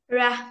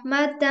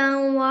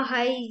rahmatan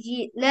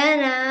wahayyi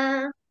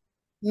lana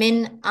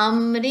من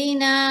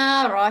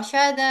أمرنا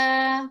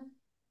رشدا.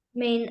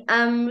 min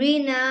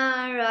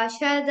amrina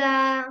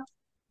rashada.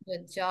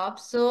 Good job.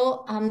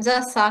 So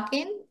Hamza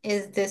Sakin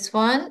is this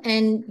one,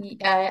 and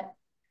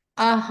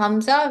a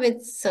Hamza with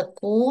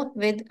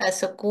a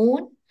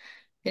sukoon,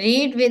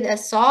 read with a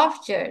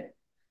soft jerk.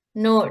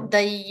 Note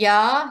the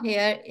ya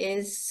here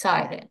is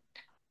silent.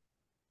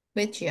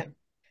 Which ya?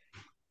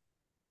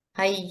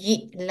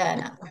 Hayyi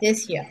lana.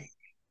 This ya.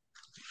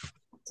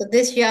 So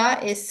this ya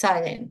is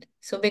silent.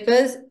 So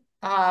because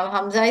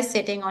Hamza is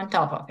sitting on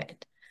top of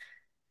it.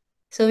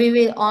 So we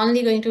will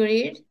only going to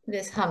read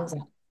this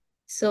Hamza.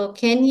 So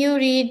can you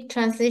read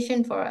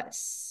translation for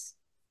us?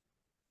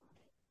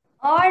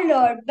 Our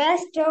Lord,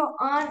 bestow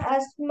on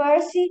us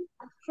mercy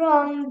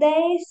from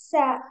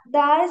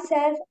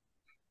thyself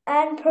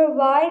and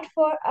provide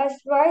for us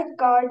right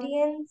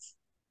guardians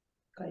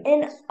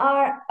in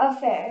our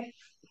affairs.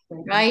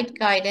 Right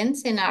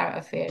guidance in our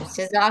affairs.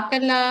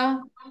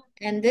 Jazakallah.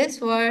 And this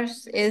dua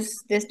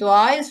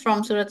is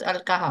from Surah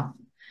Al-Kahf.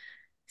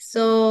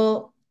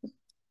 So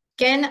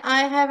can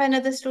I have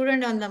another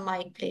student on the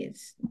mic,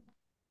 please?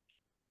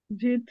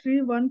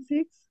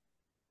 G316.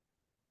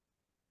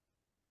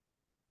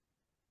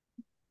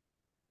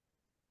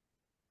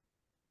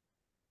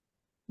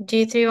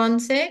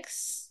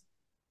 G316.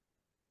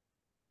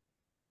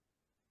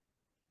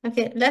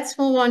 Okay, let's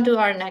move on to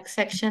our next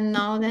section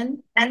now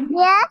then.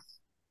 Yes.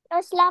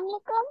 Assalamu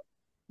alaikum.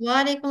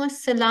 Walaikum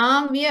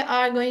assalam. We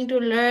are going to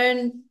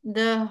learn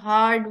the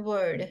hard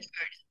word.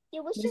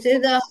 This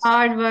is the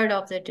hard word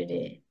of the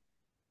today.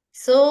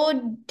 So,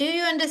 do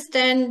you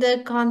understand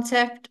the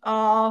concept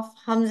of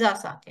Hamza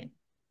Sakin?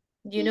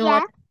 Do you know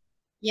what?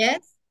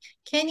 Yes?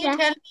 Can you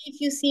tell me if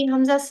you see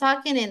Hamza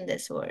Sakin in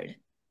this word?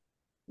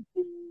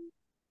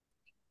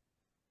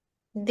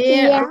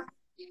 There are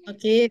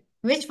Okay,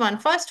 which one?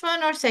 First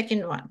one or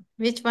second one?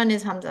 Which one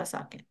is Hamza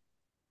Sakin?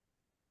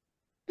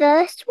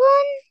 First one?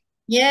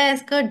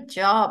 Yes, good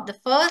job. The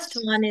first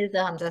one is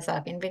the Hamza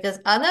Sakin because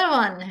other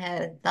one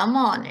has Dhamma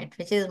on it,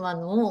 which is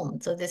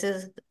Madmoom. So this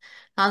is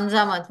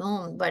Hamza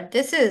Madmoom, but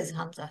this is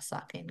Hamza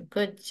Sakin.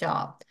 Good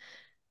job.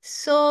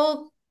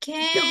 So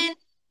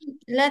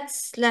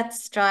let's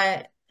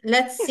try.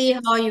 Let's see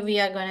how we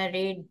are gonna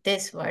read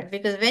this word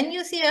because when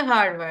you see a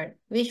hard word,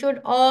 we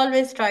should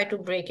always try to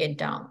break it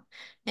down.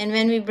 And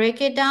when we break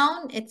it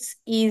down, it's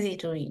easy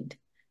to read.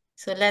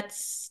 So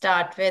let's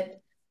start with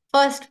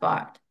first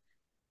part.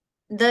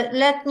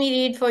 Let me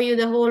read for you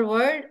the whole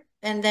word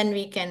and then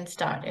we can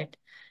start it.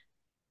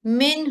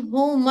 Min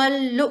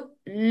humal.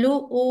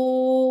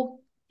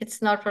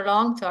 It's not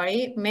prolonged,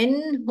 sorry.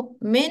 Min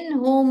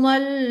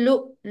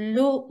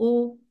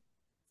humal.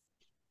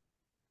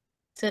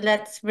 So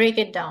let's break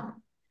it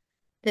down.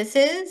 This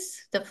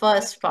is the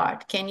first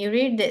part. Can you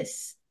read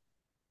this?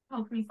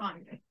 Help me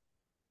find it.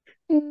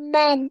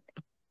 Men.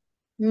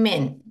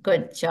 Min.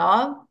 Good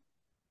job.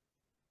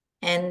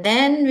 And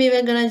then we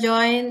were gonna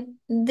join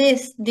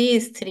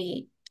these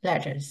three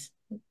letters.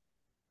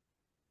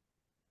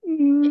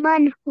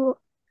 Manhu.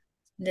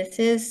 This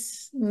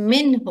is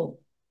minhu.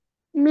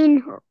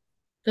 Minhu.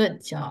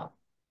 Good job.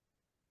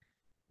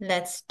 We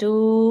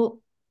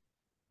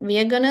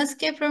are gonna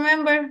skip,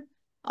 remember,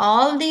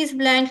 all these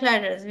blank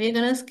letters, we're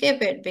gonna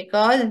skip it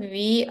because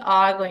we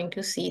are going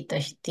to see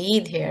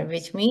tashdeed here,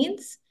 which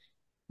means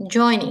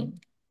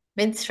joining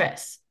with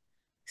stress.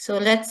 So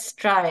let's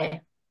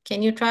try.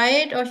 Can you try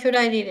it or should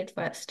I read it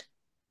first?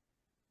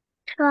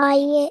 Try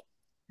it.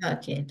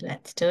 Okay,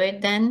 let's do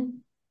it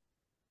then.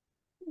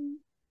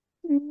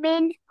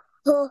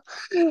 Minhu.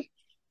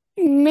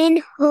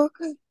 Minhu.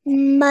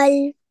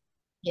 Mal.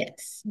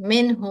 Yes,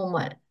 min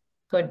humal.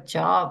 Good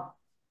job.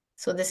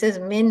 So this is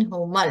min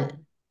humal.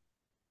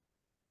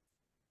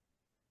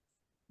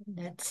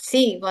 Let's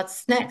see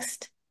what's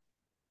next.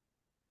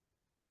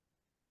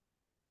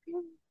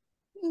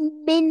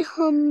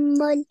 Minhu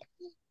mal.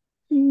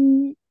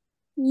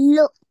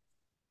 Lo.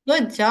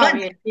 Good job.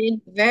 You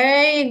did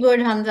very good,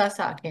 Hamza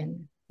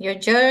Sakin. Your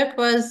jerk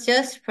was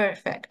just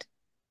perfect.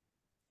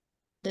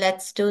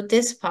 Let's do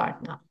this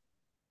part now.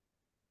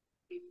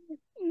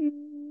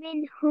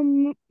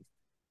 Minhum.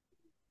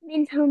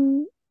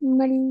 Minhum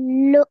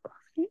mal.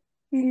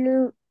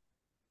 Lo.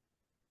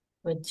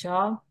 Good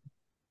job.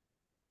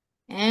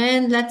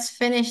 And let's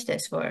finish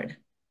this word.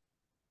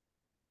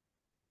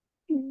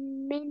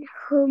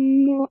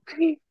 Minhum.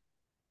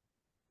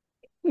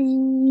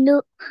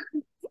 Lo.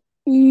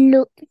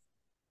 Lo.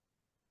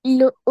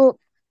 Lo.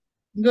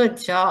 Good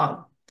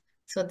job.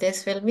 So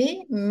this will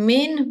be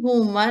min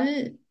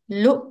humal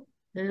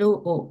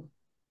lu'lu'u.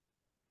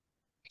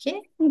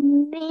 Okay?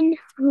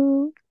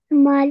 Minhu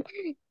mal.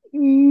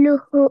 Lo.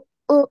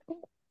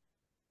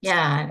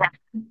 Yeah.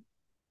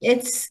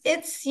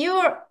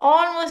 You're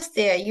almost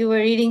there. You were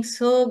reading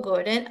so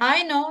good. And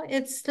I know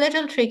it's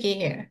little tricky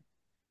here.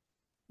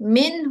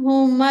 Min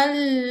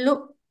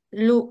humal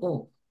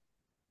lu'lu'u.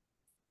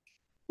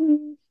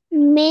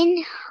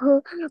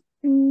 Minhu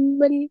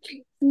mal.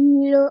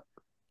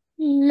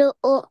 Lo.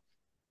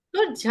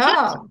 Good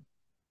job.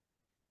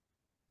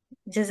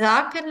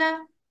 Jazakallah.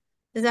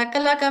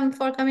 Jazakallah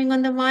for coming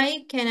on the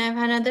mic. Can I have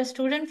another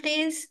student,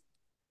 please?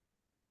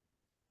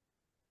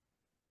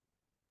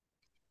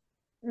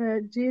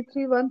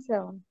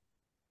 G317.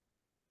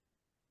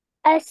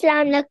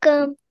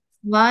 Assalamualaikum.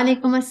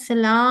 Walaikum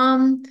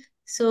assalam.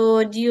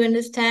 So, do you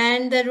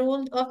understand the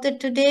rule of the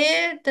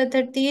today, the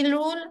Tartil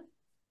rule?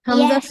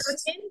 Hamza Yes.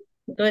 Sakin?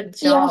 Good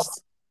job.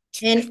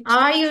 Yes. And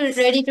are you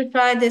ready to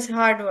try this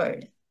hard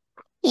word?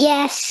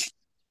 Yes.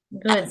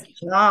 Good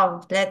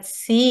job. Let's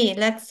see.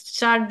 Let's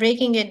start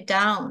breaking it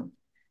down.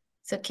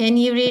 So, can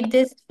you read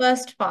this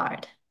first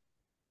part?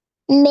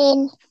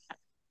 Min.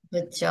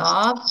 Good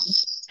job.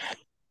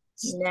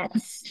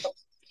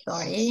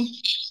 Sorry.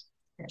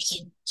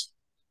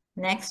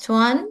 Next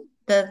one,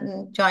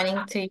 the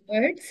joining three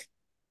words.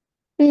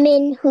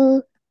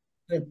 Minhu.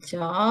 Good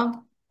job.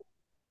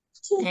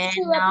 And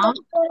Teacher, now,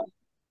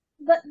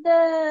 but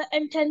the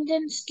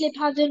attendance slip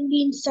hasn't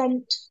been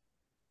sent.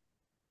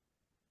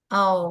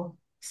 oh,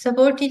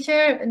 support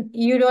teacher,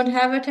 you don't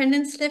have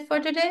attendance slip for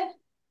today?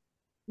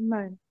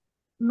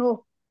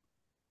 No.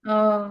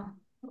 Oh,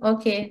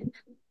 okay.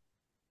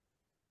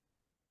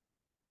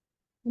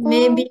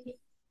 Maybe,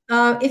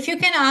 if you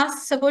can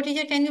ask support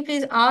teacher, can you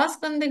please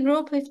ask on the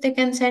group if they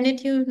can send it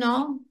to you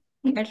now,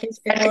 at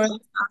least before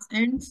class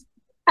ends?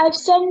 I've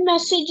sent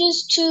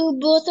messages to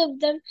both of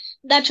them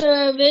that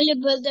are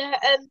available. The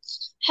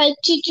head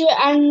teacher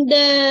and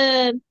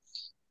the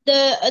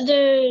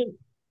other.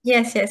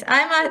 Yes.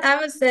 I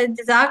was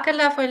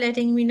Jazakallah for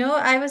letting me know.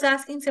 I was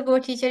asking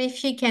support teacher if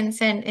she can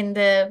send in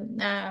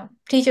the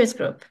teachers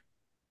group.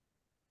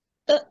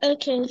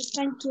 Okay,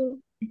 thank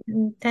you.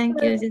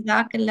 Thank you,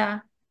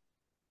 Jazakallah.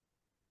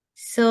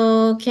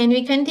 So, can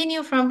we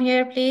continue from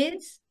here,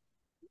 please?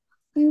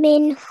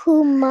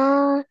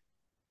 Minhuma.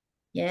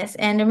 Yes,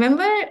 and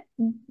remember,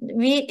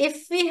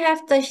 if we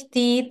have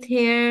tashdid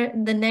here,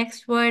 the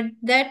next word,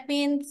 that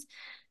means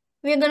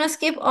we're gonna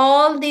skip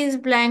all these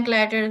blank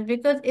letters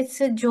because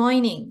it's a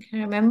joining,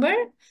 remember?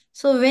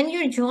 So when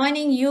you're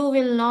joining, you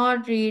will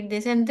not read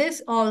this, and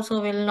this also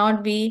will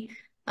not be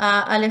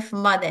alif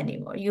mad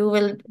anymore.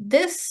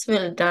 This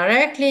will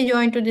directly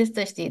join to this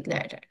tashdid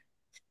letter.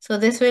 So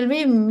this will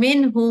be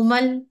min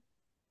humal.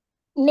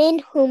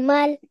 Min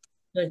humal.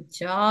 Good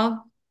job.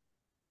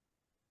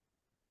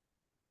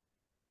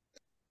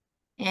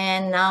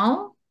 And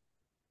now,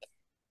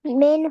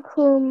 Min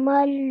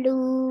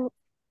humalu.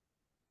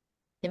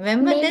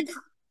 remember Min, this?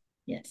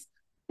 Yes.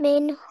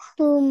 min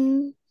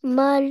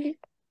humal.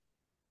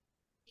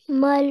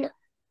 Mal.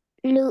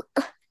 Lu.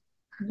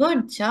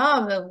 Good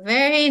job. A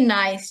very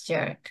nice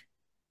jerk.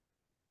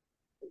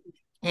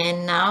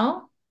 And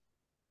now,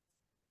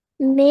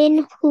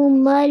 Min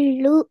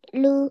humalu.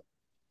 Lu.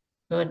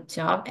 good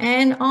job.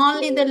 And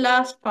only the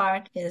last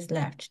part is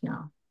left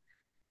now.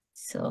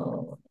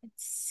 So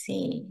let's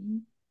see.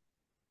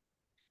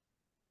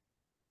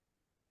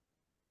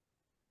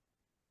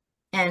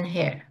 And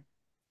here.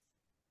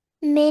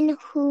 Min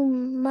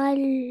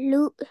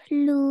humalu.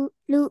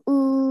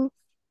 Lu.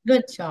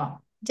 Good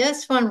job.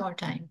 Just one more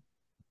time.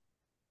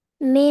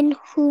 Min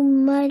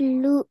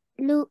humalu.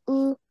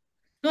 Lu.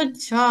 Good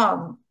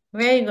job.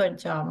 Very good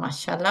job,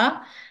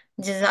 mashallah.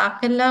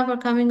 Jazakallah for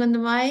coming on the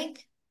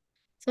mic.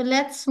 So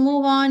let's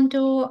move on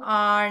to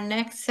our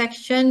next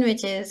section,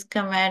 which is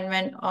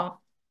commandment of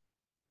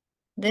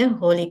the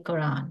Holy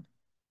Quran.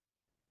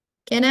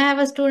 Can I have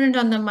a student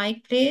on the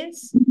mic,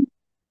 please?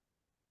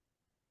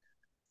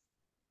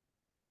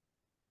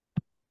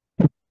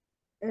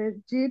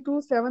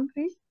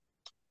 G273.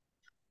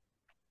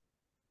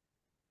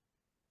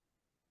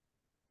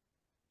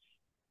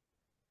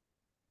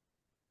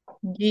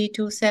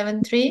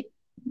 G273.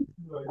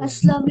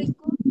 Assalamu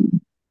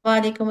alaikum.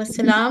 Walaikum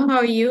assalam. How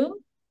are you?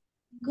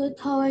 Good,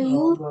 how are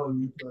you?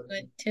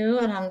 Good too,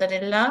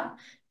 alhamdulillah.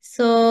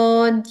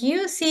 So, do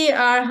you see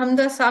our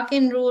Hamza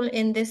Sakin rule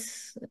in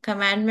this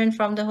commandment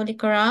from the Holy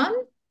Quran?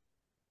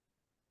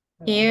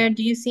 Here,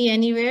 do you see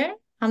anywhere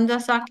Hamza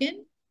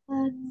Sakin?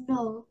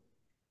 No.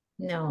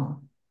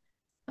 No.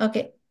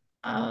 Okay.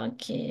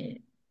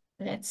 Okay.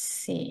 Let's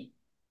see.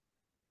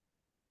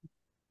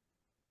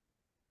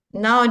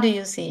 Now, do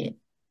you see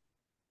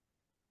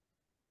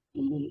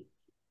it?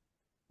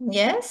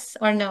 Yes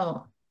or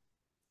no?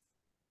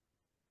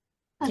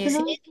 I Do you can see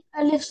only it? see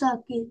Alif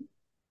Sakin.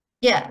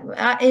 Yeah.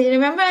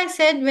 Remember I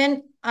said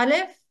when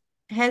Aleph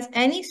has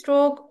any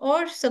stroke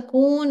or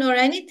sukoon or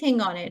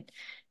anything on it,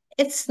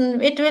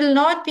 it will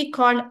not be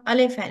called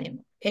Aleph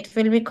anymore. It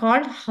will be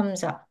called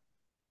Hamza.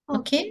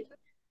 Okay?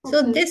 So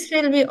Okay. this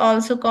will be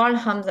also called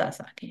Hamza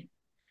Sakin.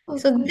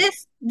 So Okay.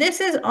 this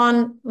is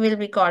on will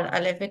be called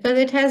Aleph because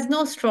it has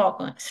no stroke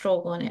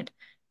on it.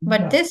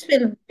 But this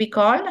will be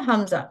called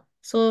Hamza.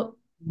 So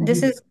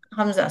this is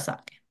Hamza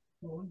Sakin.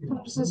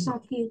 Hamza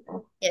Sakin.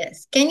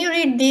 Yes. Can you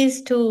read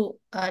these two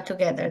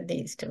together?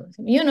 These two.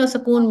 You know,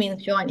 Sukoon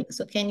means joining.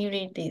 So can you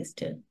read these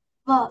two?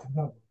 Va.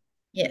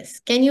 Yes.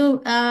 Can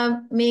you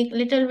make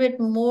little bit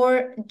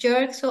more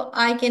jerk so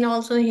I can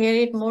also hear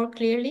it more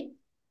clearly?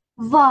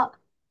 Va.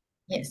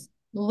 Yes.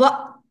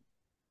 Wa.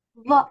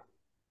 Va.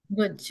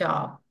 Good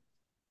job.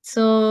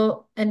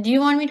 So, do you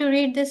want me to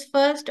read this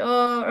first,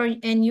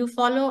 and you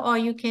follow, or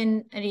you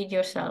can read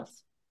yourself?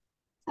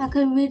 I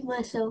can read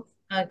myself.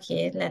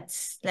 Okay,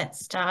 let's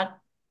start.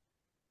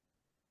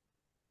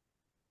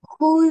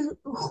 Who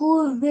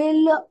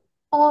will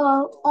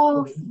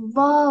of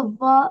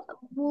va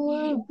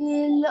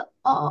will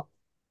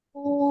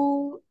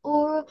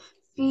or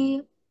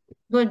fi.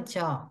 Good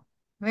job.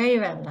 Very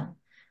well done.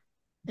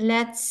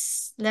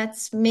 Let's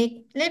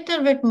make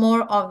little bit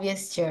more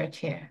obvious jerk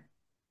here.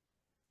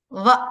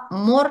 Va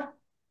more.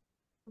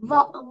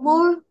 Va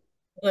more.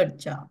 Good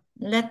job.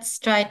 Let's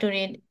try to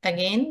read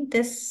again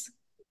this,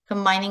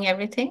 combining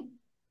everything.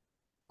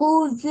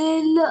 Who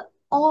will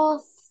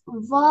of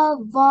va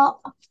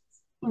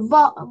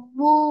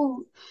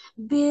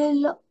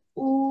will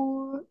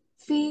or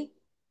fi.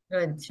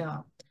 Good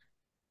job.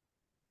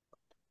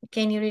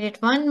 Can you read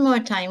it one more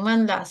time,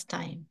 one last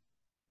time?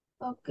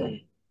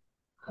 Okay.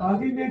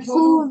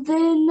 Who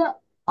will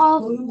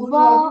of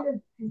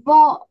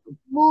va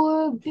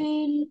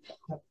will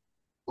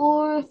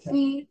or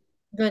fi.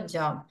 Good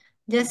job.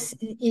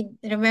 Just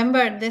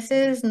remember, this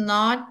is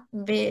not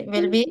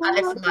will be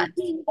alif mad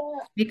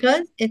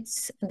because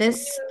it's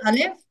this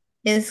alif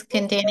is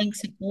containing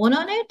sukoon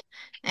on it,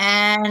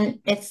 and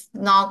it's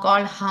now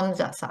called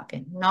hamza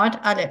sakin, not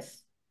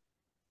alif.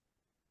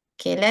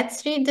 Okay,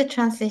 let's read the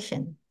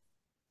translation.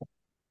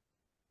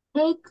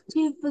 Take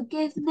to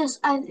forgiveness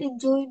and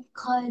enjoy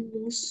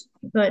kindness.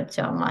 Good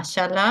job,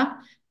 mashallah.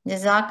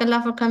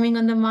 Jazakallah for coming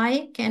on the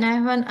mic. Can I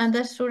have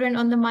another student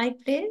on the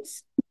mic,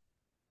 please?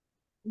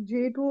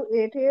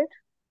 G288.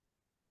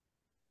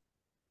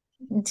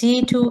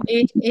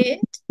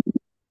 G288.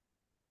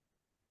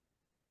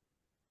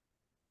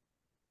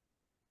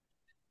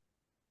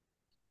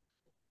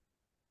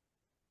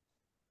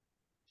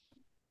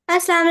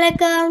 Assalamu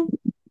alaikum.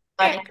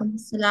 Walaikum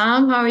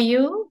assalam. How are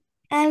you?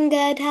 I'm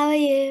good. How are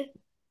you?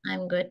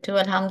 I'm good too,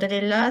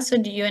 alhamdulillah. So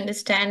do you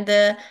understand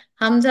the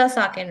Hamza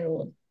Sakin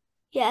rule?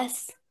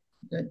 Yes.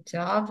 Good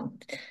job.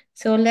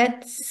 So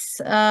let's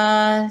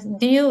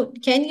can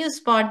you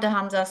spot the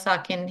Hamza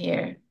Sakin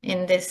here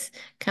in this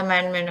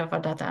commandment of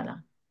Allah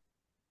Ta'ala?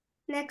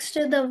 Next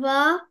to the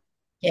va.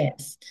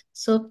 Yes.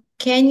 So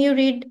can you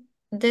read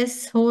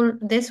this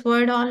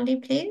word only,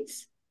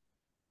 please?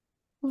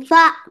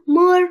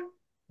 Wa'mur.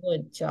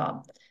 Good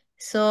job.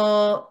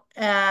 So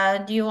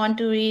do you want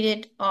to read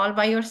it all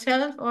by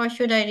yourself or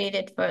should I read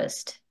it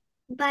first?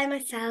 By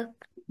myself.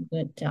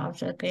 Good job.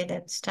 Okay,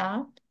 let's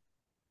start.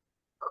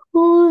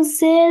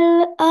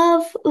 Huzil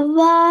of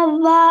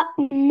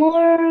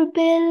wa'mur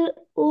bil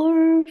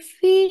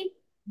urfi.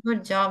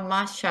 Good job,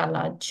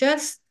 mashallah.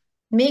 Just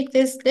make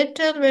this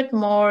little bit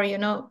more,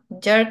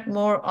 jerk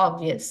more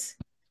obvious.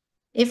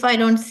 If I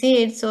don't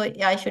see it, so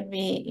I should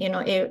be,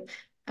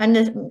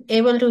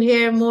 able to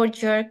hear more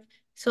jerk.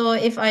 So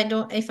if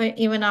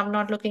I'm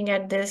not looking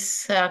at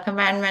this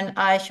commandment,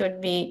 I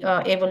should be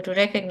able to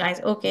recognize,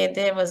 okay,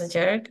 there was a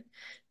jerk.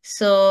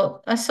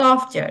 So a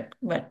soft jerk,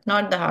 but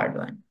not the hard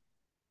one.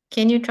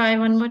 Can you try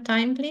one more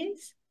time,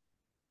 please?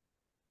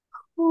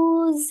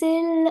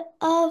 Huzil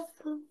of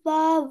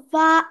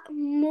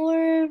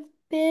wa'mur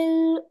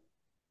bil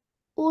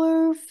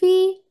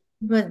urfi.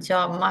 Good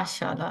job,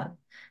 mashallah.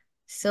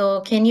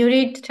 So can you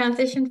read the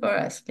translation for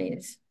us,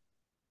 please?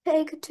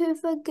 Take to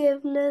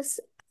forgiveness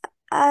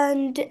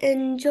and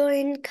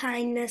enjoin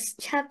kindness.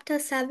 Chapter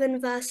 7,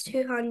 verse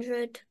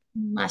 200.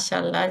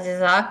 Mashallah,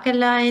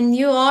 Jazakallah. And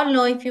you all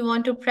know if you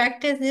want to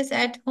practice this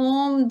at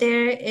home,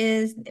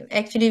 there's a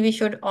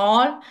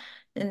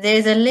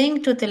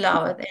link to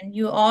Tilawat and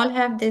you all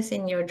have this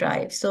in your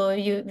drive. So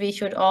we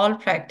should all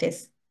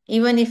practice.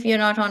 Even if you're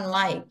not on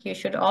mic, you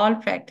should all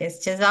practice.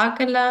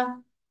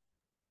 Jazakallah.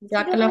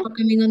 Jazakallah for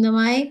coming on the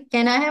mic.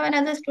 Can I have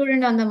another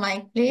student on the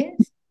mic,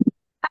 please?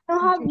 I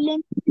don't have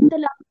link to the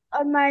lab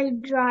on my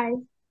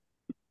drive.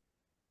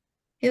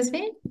 Excuse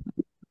me?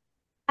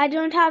 I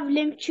don't have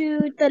link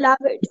to the lab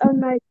on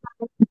my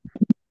drive.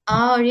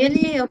 Oh,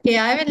 really? Okay,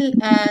 I will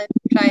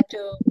try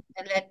to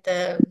let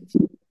the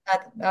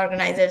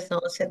organizers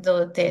know so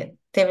they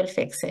will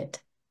fix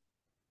it.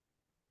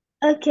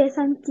 Okay,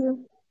 thank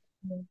you.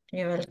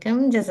 You're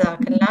welcome.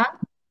 Jazakallah.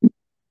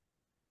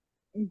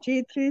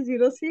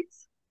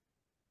 G306.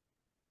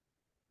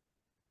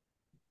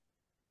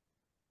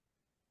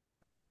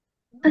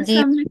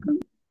 Assalamu alaikum.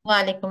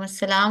 Walaikum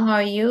assalam. How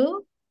are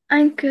you?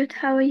 I'm good.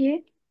 How are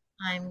you?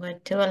 I'm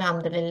good too,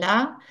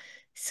 alhamdulillah.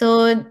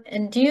 So,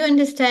 do you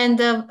understand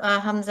the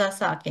Hamza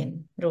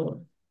Sakin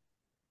rule?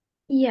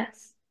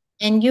 Yes.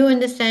 And you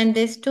understand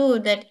this too,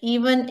 that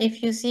even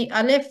if you see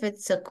Alif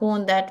with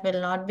Sukoon, that will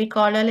not be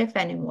called Alif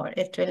anymore.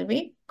 It will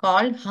be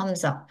called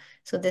Hamza.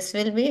 So this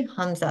will be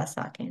Hamza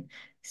Sakin.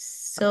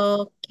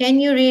 So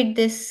can you read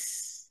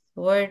this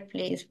word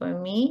please for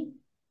me?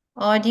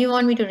 Or do you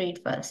want me to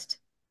read first?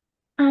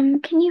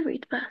 Can you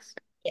read first?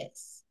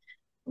 Yes.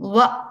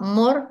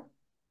 Wa'mur.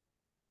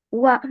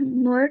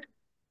 Wa'mur.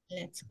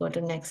 Let's go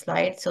to next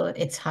slide. So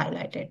it's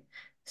highlighted.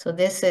 So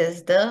this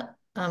is the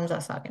Hamza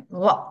Sakin.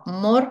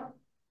 Wa'mur.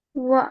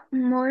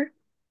 Wa'mur.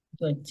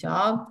 Good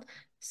job.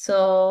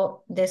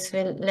 So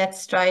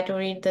let's try to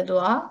read the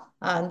dua,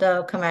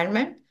 the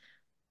commandment.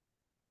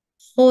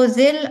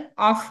 Khuzil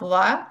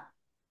afwa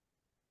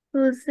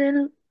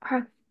Huzil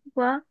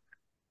afwa.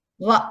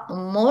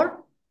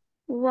 wa'mur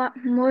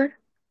Wa'mur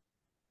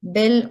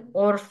bil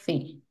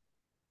urfi.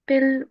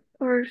 bil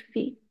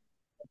urfi.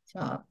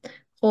 Job.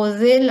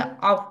 Khuzil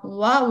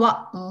afwa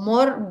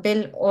wa'mur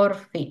bil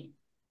urfi.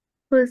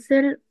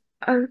 Huzil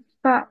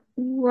afwa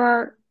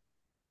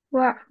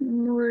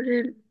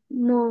wa'muril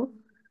mu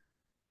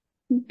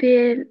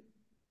bil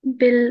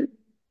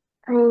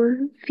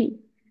urfi.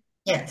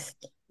 Yes.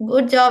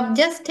 Good job.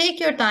 Just take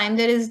your time.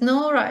 There is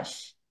no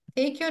rush.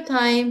 Take your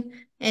time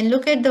and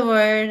look at the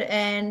word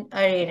and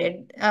read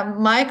it.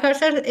 My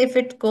cursor, if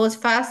it goes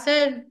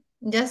faster,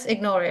 just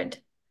ignore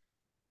it.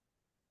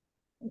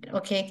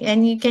 Okay,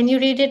 can you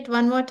read it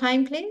one more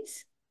time,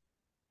 please?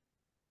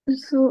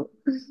 Zu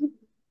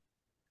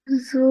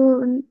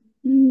Uzil,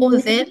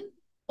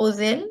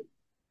 Uzil,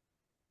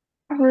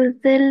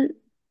 Huzil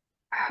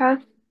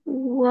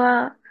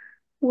afwa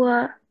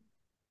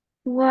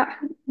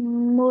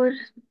wa'mur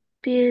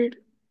bil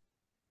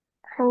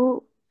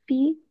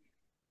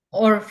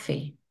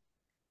Orfi.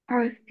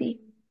 urfi.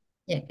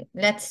 Yeah,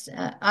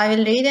 I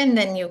will read and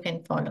then you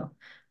can follow.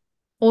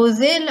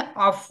 Uzil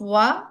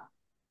afwa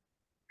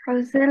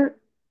Huzil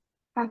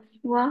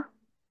afwa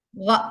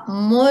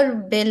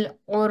wa'mur bil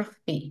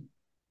urfi.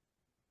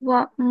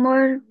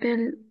 wa'mur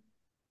bil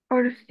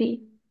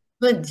urfi.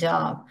 Good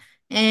job.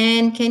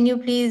 And can you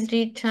please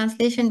read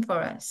translation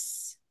for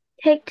us?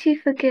 Take to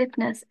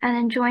forgiveness and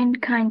enjoin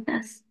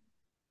kindness.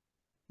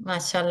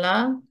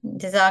 MashaAllah.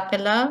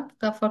 Jazakallah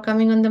for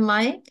coming on the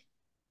mic.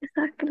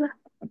 Jazakallah.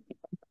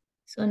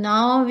 So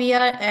now we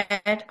are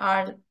at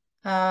our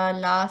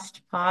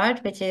last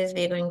part, which is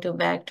we're going to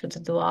back to the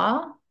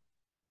dua.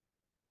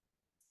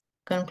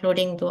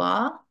 concluding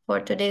dua for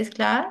today's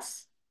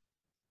class?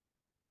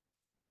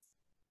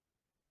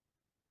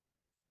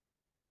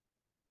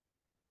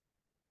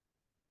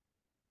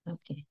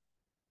 Okay.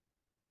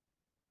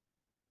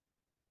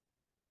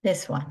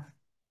 This one.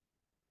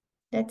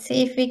 Let's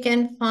see if we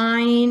can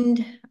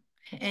find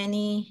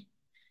any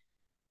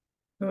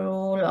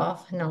rule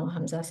of, no,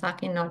 Hamza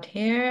Sakin not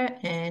here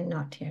and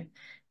not here.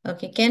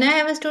 Okay, can I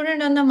have a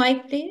student on the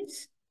mic,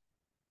 please?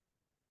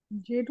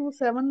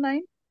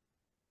 J279.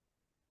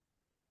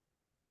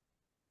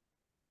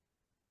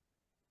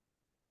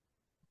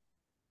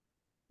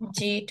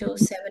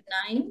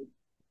 G279.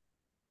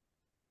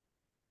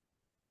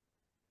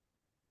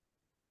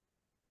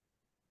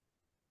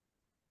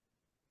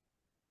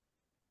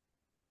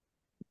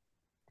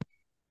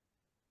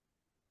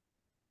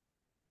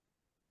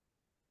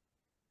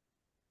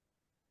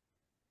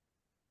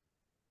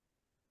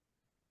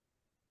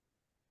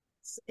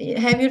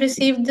 Have you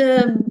received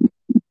the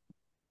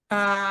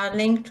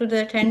link to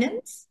the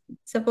attendance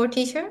support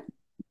teacher?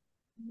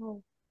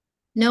 No.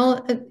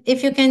 No,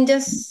 if you can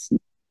just,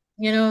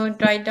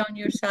 write down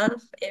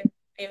yourself, if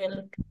we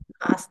will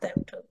ask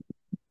them to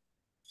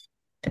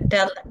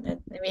tell them that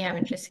we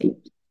haven't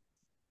received.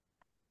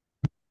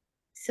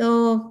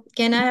 So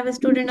can I have a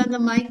student on the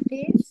mic,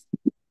 please?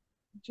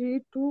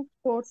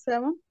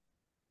 G247.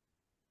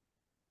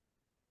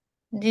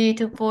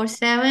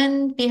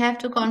 G247, we have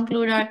to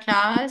conclude our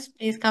class.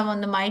 Please come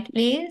on the mic,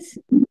 please.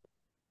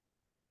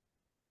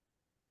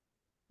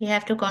 We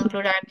have to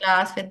conclude our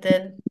class with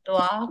the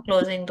dua,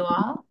 closing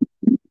dua.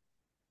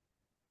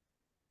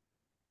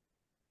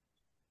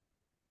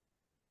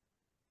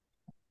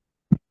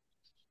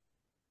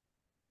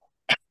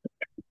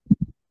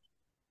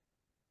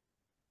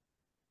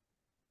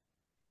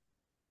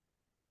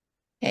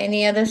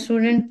 Any other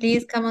student,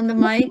 please come on the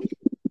mic.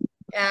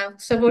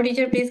 Support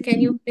teacher, please, can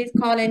you please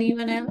call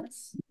anyone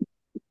else?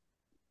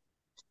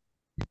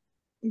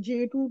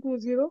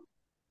 J220.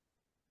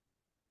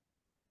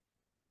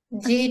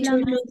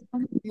 G22.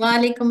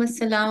 Walaikum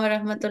assalam wa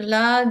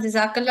rahmatullah.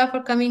 Jazakallah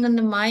for coming on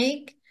the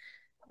mic.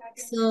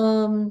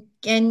 So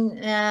can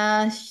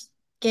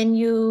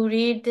you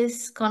read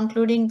this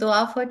concluding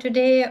dua for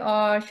today,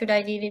 or should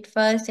I read it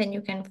first and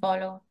you can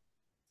follow?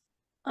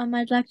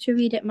 I'd like to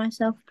read it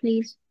myself,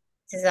 please.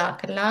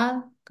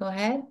 Jazakallah. Go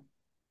ahead.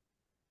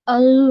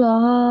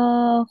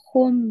 Allahumma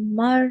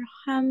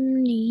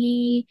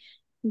arhamni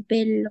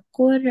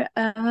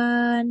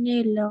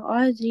bil-Qur'anil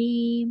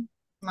azim.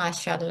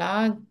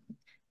 MashaAllah.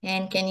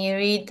 And can you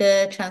read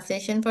the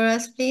translation for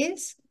us,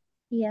 please?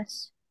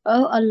 Yes.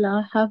 O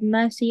Allah, have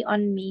mercy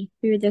on me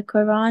through the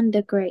Quran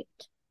the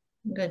Great.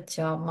 Good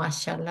job,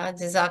 MashaAllah.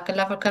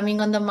 Jazakallah for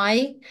coming on the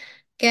mic.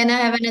 Can I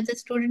have another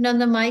student on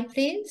the mic,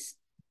 please?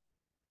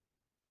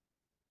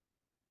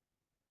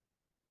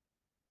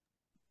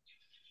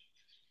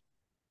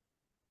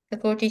 The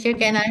co-teacher,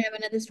 can I have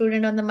another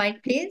student on the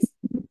mic, please?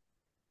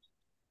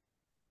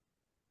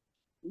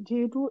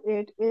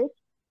 G288.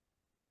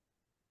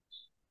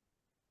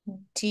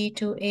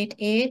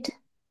 G288.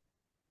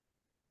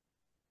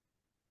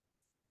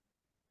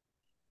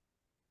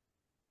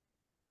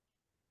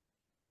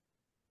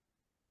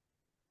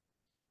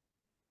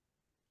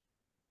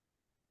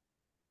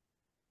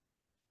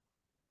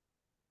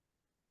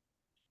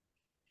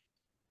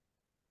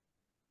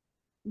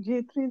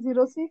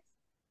 G306.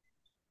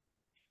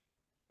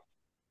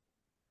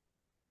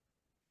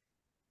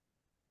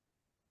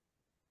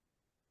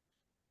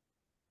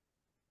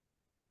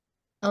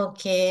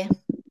 Okay.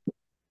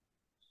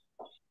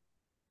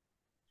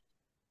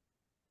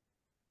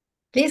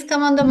 Please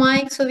come on the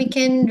mic so we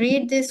can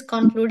read this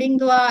concluding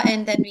dua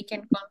and then we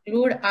can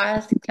conclude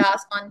our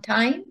class on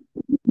time.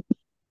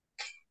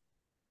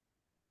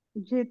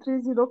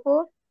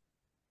 G304.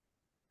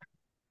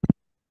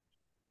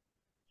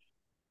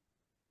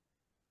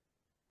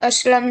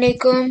 Assalamu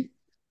alaikum.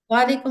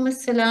 Walaikum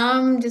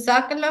assalam.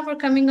 Jazakallah for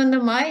coming on the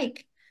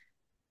mic.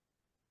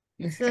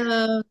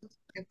 So,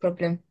 No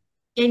problem.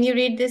 can you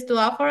read this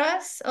dua for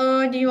us,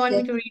 or do you want me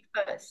Yes. to read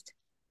first?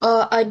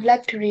 I'd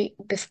like to read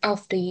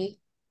after you.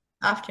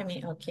 After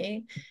me,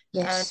 okay.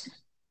 Yes.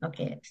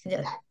 Okay.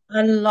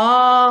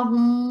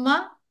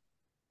 Allahumma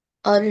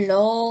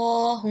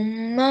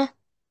Allahumma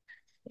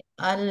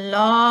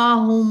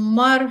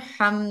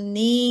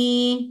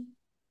arhamni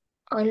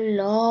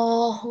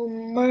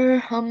Allahumma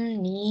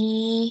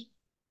arhamni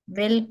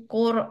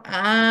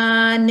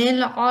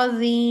bil-Qur'anil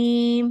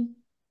azim.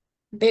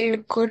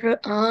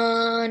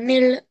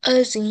 bil-Qur'anil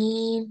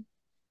azim.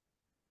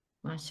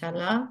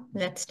 MashaAllah.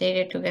 Let's state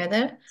it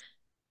together.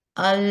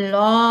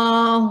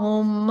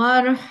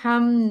 Allahumma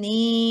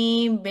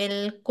arhamni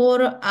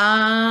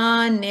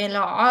bil-Qur'anil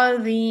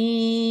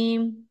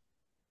azim.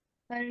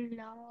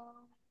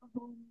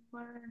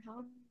 Allahumma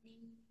arhamni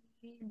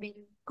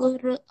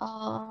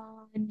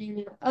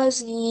bil-Qur'anil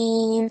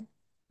azim.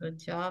 Good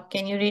job.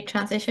 Can you read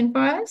translation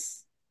for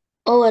us?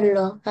 O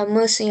Allah, have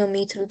mercy on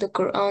me through the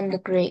Quran the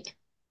Great.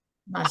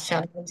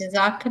 MashaAllah.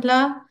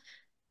 Jazakallah.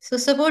 So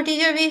support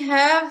teacher, we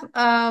have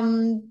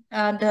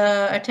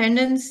the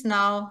attendance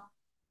now.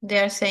 They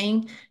are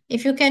saying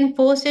If you can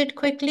post it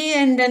quickly,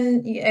 and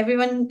then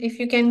everyone, if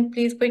you can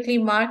please quickly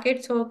mark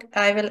it, so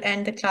I will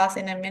end the class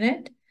in a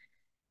minute.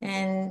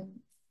 And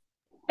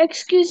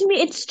Excuse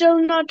me, it's still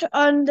not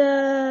on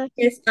the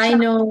yes, I chat.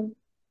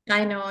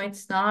 know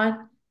it's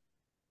not,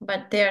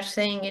 but they are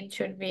saying it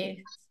should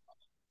be.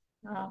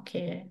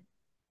 Okay.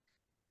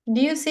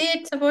 Do you see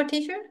it, support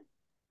teacher?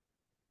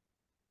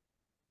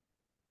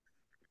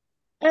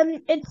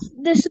 It's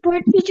the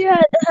support teacher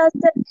has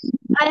said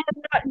I have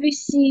not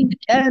received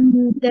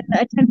the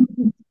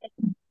attendance.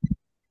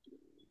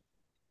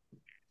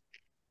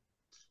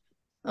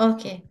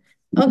 Okay.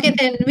 Okay,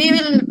 then we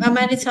will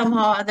manage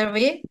somehow other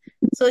way.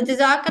 So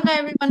Jazakallah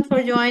everyone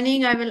for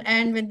joining. I will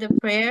end with the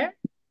prayer,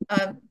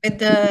 with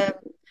the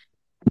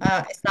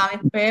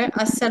Islamic prayer.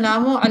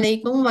 Assalamu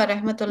alaikum wa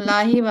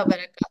rahmatullahi wa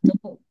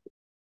barakatuhu.